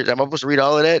posters. Am I supposed to read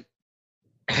all of that?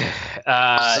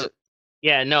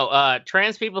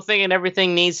 Trans people thinking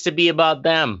everything needs to be about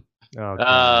them.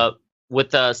 Okay.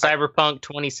 With Cyberpunk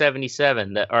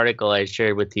 2077, that article I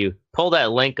shared with you. Pull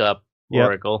that link up,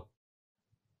 Oracle.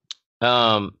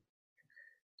 You'll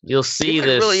see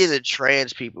this. Really into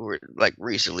trans people like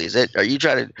recently. Is it? Are you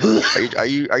trying to? Are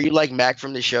you like Mac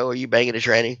from the show? Are you banging a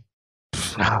tranny?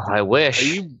 Oh, I wish. Are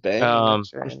you banging a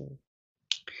tranny?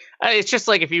 It's just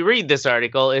like, if you read this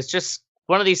article, it's just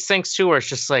one of these things too, where it's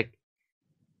just like,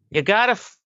 you gotta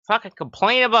fucking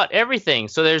complain about everything.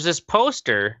 So there's this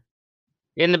poster.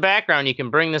 In the background, you can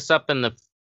bring this up in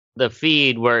the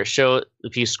feed where it shows.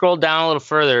 If you scroll down a little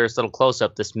further, it's a little close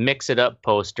up. This Mix It Up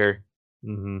poster.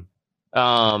 Mm-hmm.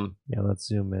 Let's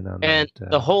zoom in on and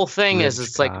that. The whole thing is,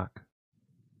 it's cock.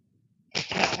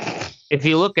 Like, if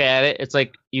you look at it, it's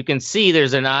like you can see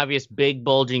there's an obvious big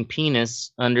bulging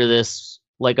penis under this,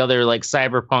 like, other like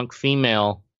cyberpunk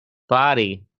female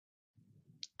body.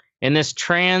 And this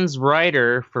trans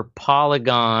writer for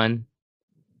Polygon.com,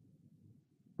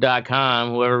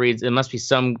 whoever reads, it must be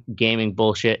some gaming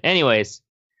bullshit. Anyways,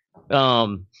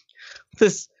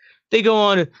 they go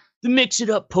on. The Mix It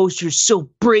Up poster is so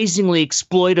brazenly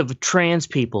exploitive of trans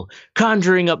people,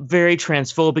 conjuring up very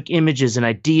transphobic images and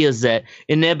ideas that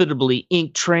inevitably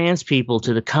ink trans people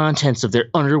to the contents of their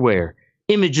underwear,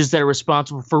 images that are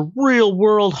responsible for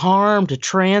real-world harm to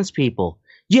trans people.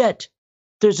 Yet,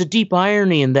 there's a deep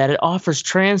irony in that it offers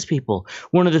trans people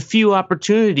one of the few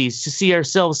opportunities to see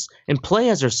ourselves and play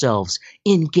as ourselves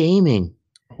in gaming.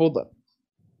 Hold on.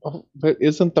 Oh, but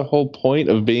isn't the whole point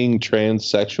of being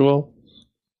transsexual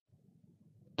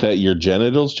that your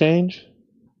genitals change?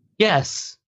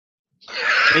 Yes.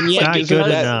 And yet, not good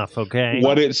enough, okay?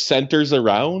 What it centers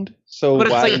around? So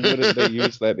why wouldn't they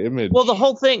use that image? Well, the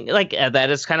whole thing, like, that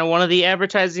is kind of one of the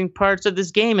advertising parts of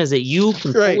this game, is that you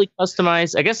can fully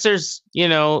customize. I guess there's,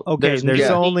 there's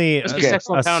only a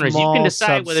sexual encounters. Small you can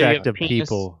decide whether you have of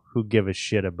people who give a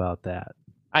shit about that.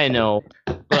 I know.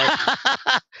 But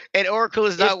and Oracle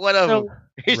is not one of them.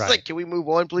 He's like, can we move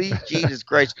on, please? Jesus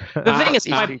Christ. The thing is,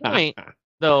 my point,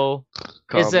 though,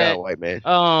 is that white man.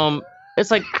 It's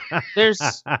like there's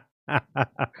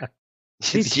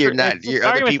you're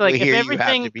other people like, here. You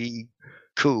have to be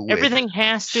cool with. Everything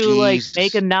has to like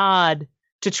make a nod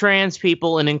to trans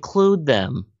people and include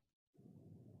them.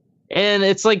 And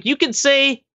it's like, you could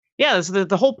say,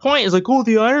 the whole point is like, oh,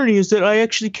 the irony is that I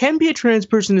actually can be a trans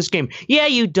person in this game. Yeah,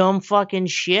 you dumb fucking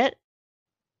shit.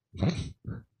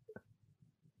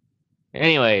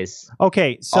 Anyways.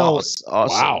 Okay, so awesome.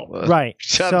 Wow. Right.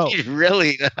 So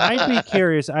really I'd be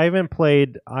curious. I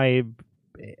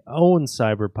own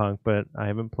Cyberpunk, but I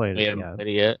haven't played it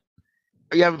yet.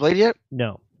 You haven't played it yet?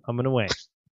 No. I'm gonna wait.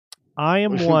 I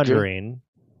am wondering,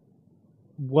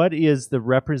 what is the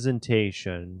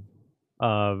representation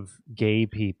of gay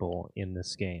people in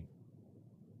this game?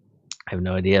 I have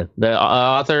no idea. The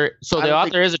author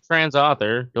is a trans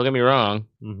author. Don't get me wrong.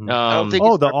 Mm-hmm.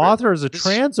 The author is a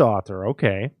trans author.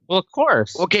 Okay. Well, of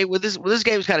course. Okay. Well, this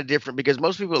game is kind of different because a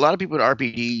lot of people in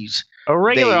RPGs, a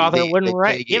regular author wouldn't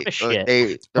give a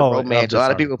shit. Romance. A lot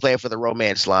of people play it for the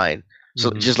romance line. So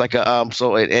just like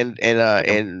then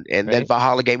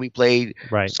Valhalla game we played.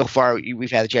 Right. So far,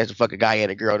 we've had the chance to fuck a guy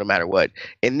and a girl no matter what.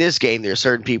 In this game, there are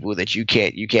certain people that you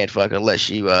can't fuck unless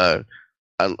you have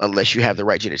the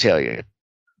right genitalia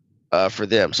for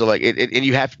them. So like and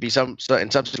you have to be in some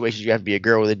situations you have to be a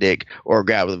girl with a dick or a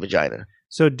guy with a vagina.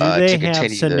 So do they have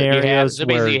scenarios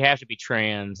where you have to be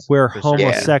trans, where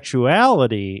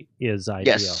homosexuality is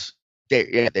ideal? Yes.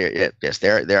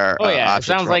 There are. Oh yeah, it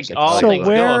sounds like all. So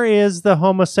where is the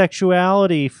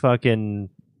homosexuality fucking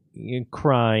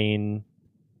crying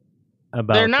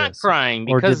about? They're not crying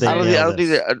because I don't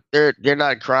think they're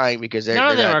not crying because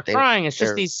none of them are crying. It's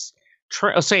just these.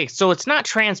 So it's not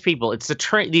trans people. It's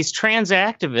these trans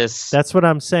activists. That's what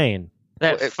I'm saying.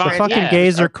 The fucking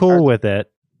gays are cool with it.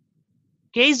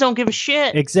 Gays don't give a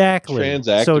shit. Exactly. Trans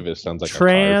activist sounds like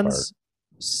trans.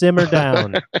 Simmer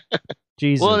down.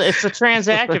 Jesus. Well, it's the trans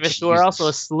activists who are also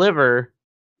a sliver.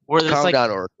 Where there's calm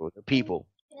down, Oracle. The people.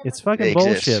 It's fucking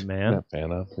bullshit, man.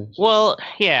 Well,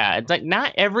 yeah, it's like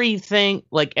not everything.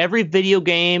 Like every video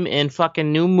game and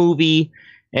fucking new movie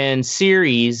and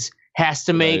series has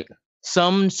to make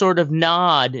some sort of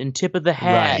nod and tip of the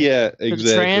hat. To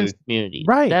the trans community.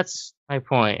 Right. That's my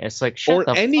point. It's like or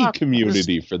any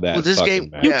community for that. This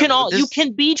game, you can you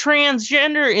can be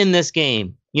transgender in this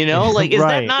game. You know, like is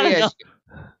that not enough?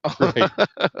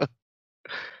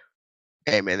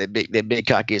 Hey man, that big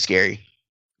cocky is scary.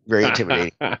 Very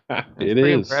intimidating. It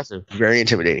is impressive. Very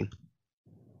intimidating.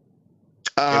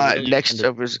 Next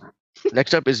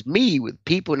up is me with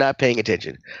people not paying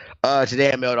attention.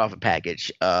 Today I mailed off a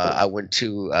package. I went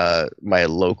to my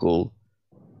local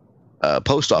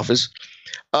post office.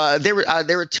 There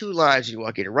were two lines you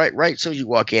walk in. Right. So you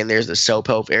walk in, there's the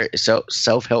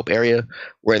self-help area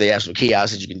where they have some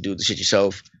kiosks that you can do the shit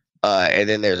yourself. And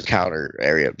then there's a counter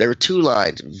area. There were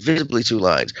visibly two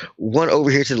lines. One over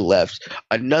here to the left,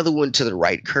 another one to the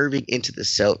right, curving into the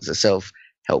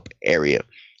self-help area.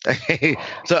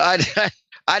 So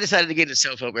I decided to get the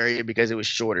self-help area because it was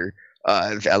shorter,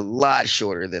 a lot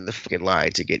shorter than the fucking line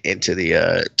to get into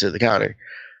the to the counter.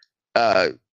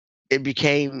 It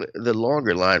became the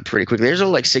longer line pretty quickly. There's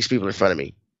only like 6 people in front of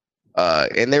me,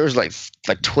 and there was like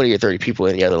 20 or 30 people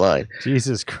in the other line.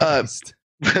 Jesus Christ.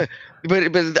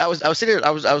 But I was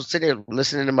sitting there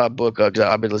listening to my book because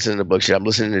I've been listening to book shit. I'm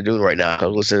listening to Dune right now. I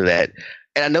was listening to that,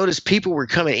 and I noticed people were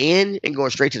coming in and going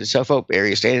straight to the self-help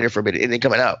area, standing there for a minute, and then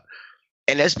coming out.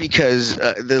 And that's because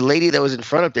the lady that was in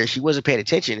front up there, she wasn't paying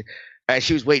attention.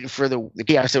 She was waiting for the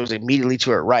kiosk that was immediately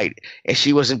to her right, and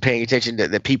she wasn't paying attention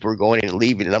that people were going in and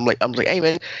leaving. And I'm like, hey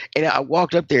man! And I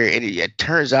walked up there, and it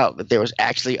turns out that there was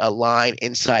actually a line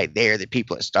inside there that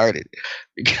people had started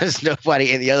because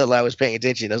nobody in the other line was paying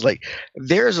attention. I was like,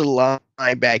 there's a line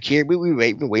back here. We've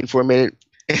been waiting for a minute,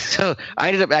 and so I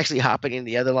ended up actually hopping in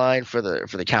the other line for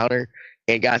the counter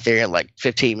and got there in like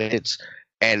 15 minutes.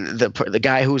 And the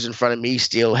guy who was in front of me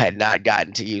still had not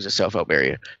gotten to use the self-help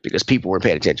area because people weren't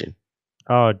paying attention.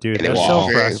 Oh, dude, that's so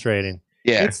frustrating.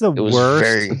 Yeah, it's the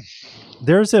worst.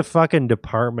 There's a fucking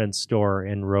department store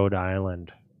in Rhode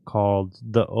Island called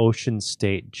the Ocean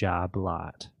State Job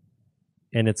Lot,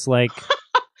 and it's like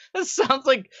that sounds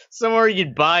like somewhere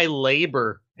you'd buy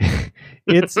labor.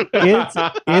 It's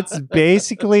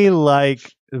basically like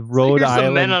Rhode Island.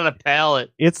 Some men on a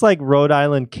pallet. It's like Rhode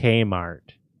Island Kmart.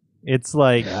 It's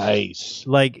like nice.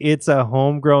 Like it's a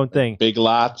homegrown thing. Big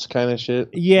Lots kind of shit.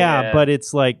 Yeah, but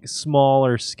it's like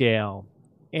smaller scale.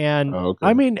 And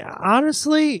I mean,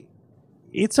 honestly,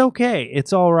 it's okay.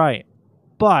 It's all right.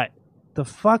 But the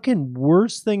fucking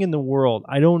worst thing in the world,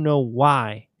 I don't know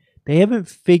why, they haven't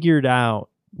figured out,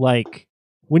 like,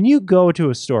 when you go to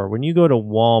a store, when you go to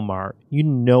Walmart, you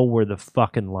know where the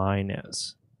fucking line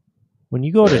is. When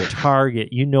you go to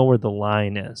Target, you know where the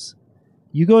line is.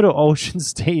 You go to Ocean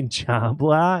State Job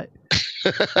Lot,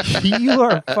 you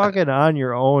are fucking on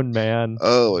your own, man.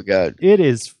 Oh my god, it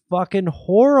is fucking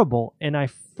horrible, and I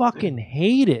fucking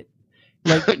hate it.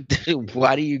 Like, dude,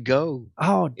 why do you go?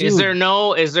 Oh, dude. There's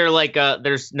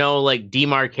no like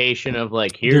demarcation of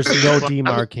like here's there's no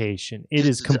demarcation. It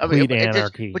is complete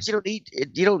anarchy. But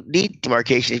you don't need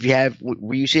demarcation if you have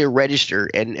where you see a register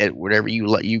and whatever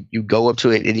you go up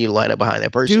to it and you line up behind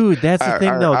that person. Dude, that's the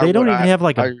thing though. They don't even have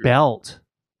like a belt.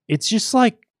 It's just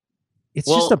like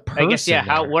just a person. I guess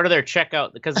what are their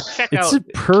checkout? Because it's a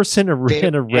person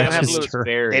in a register.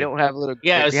 They don't have a little.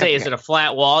 Yeah, I would say, is it a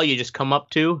flat wall you just come up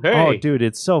to? Hey. Oh, dude,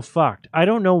 it's so fucked. I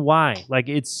don't know why. Like,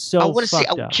 it's so.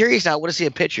 I'm curious now. I want to see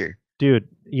a picture, dude.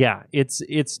 Yeah, it's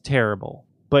terrible.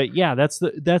 But yeah, that's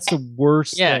the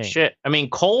worst. Yeah, thing. Shit. I mean,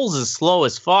 Kohl's is slow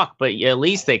as fuck, but at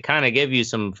least they kind of give you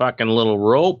some fucking little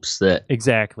ropes that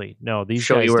exactly. No, these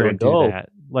show guys you where don't to go. do that.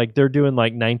 Like they're doing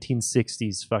like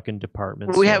 1960s fucking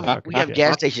departments. We have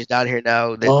gas stations down here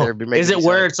now that have been making. Is it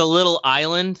where it's a little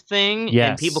island thing?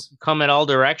 Yes. And people can come in all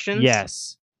directions?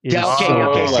 Yes. It Yeah, is okay, so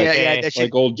okay. bad. See, yeah, that shit,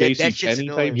 like old yeah, JC that shit's Penney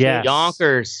type annoying. shit? Yes.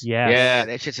 Yonkers. Yes. Yeah,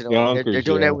 that shit's annoying. They're Yonkers,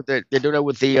 doing yeah. that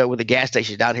with the gas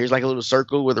stations down here. It's like a little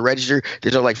circle with a register.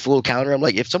 There's no like full counter. I'm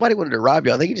like, if somebody wanted to rob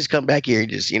y'all, they could just come back here and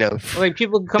just Like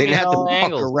people they coming didn't in have to all walk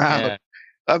angles. around. Yeah.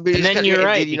 I mean, And then you're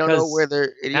right, You don't know because where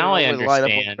they're. You now don't know I where to line up on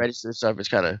the understand. register and stuff. It's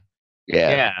kind of yeah.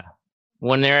 Yeah.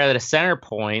 When they're at a center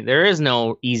point, there is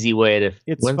no easy way to.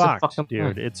 It's when's the fucked, fucking dude.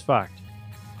 point? It's fucked.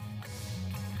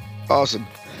 Awesome.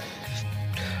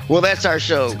 Well, that's our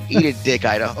show. Eat it, Dick,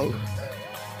 Idaho.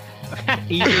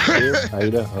 Eat it.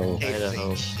 Idaho.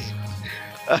 Idaho.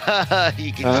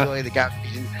 You can join the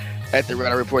conversation at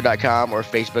theredeyereport.com or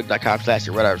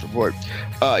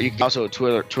facebook.com/theredeyerreport. You can also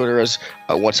Twitter us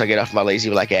once I get off my lazy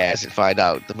black ass and find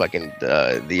out the fucking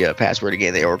the password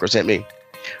again that Oracle sent me.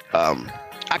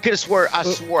 I could have swore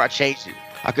I changed it.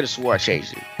 I could have swore I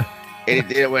changed it. And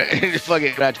when I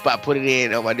put it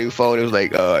in on my new phone, it was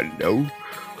like, no.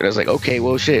 And I was like, okay,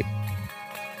 well, shit.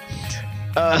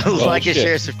 Like and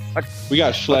share. We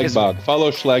got Schlegbog. Follow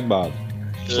Schlegbog.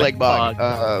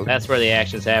 Schlegbog. That's where the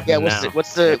action's Yeah, happening now.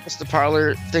 what's the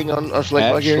parlor thing on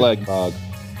Schlegbog At here? Schlegbog.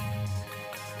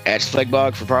 At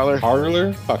Schlegbog for parlor?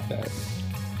 Parlor? Fuck that.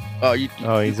 Oh, He's play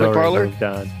already parlor? moved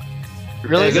on.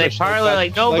 Really? Is it Parlor?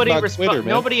 Like nobody Schlegbog Twitter, man.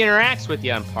 nobody interacts with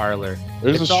you on Parlor.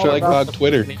 There's It's a all about Schlegbog the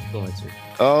Twitter. influencers.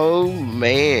 Oh,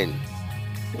 man.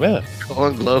 Yeah.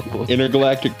 Going global.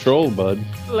 Intergalactic troll, bud.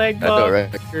 Leg I know, right?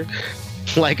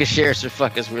 Like a share, so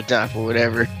fuck us, we're down for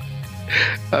whatever.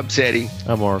 I'm Teddy.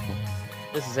 I'm Oracle.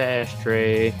 This is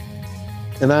Ashtray.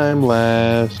 And I'm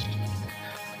last.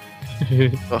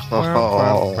 I'm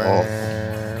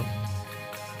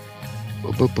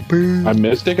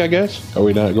Mystic, I guess. Are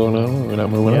we not going on? We're not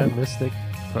moving Yeah, on? Mystic.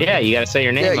 Yeah, you gotta say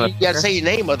your name. Yeah, you gotta say your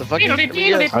name, motherfucker. I mean,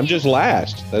 yeah. I'm just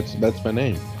last. That's my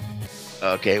name.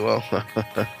 Okay, well.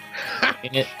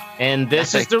 And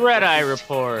this is the Red Eye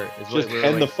Report. Is what Just we're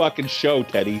end the like. fucking show,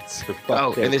 Teddy. For fuck's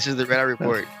Oh, sake. and this is the Red Eye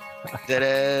Report.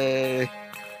 Ta-da!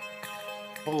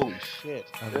 Holy shit.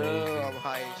 Oh, I'm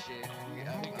high as shit.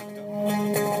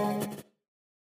 Yeah.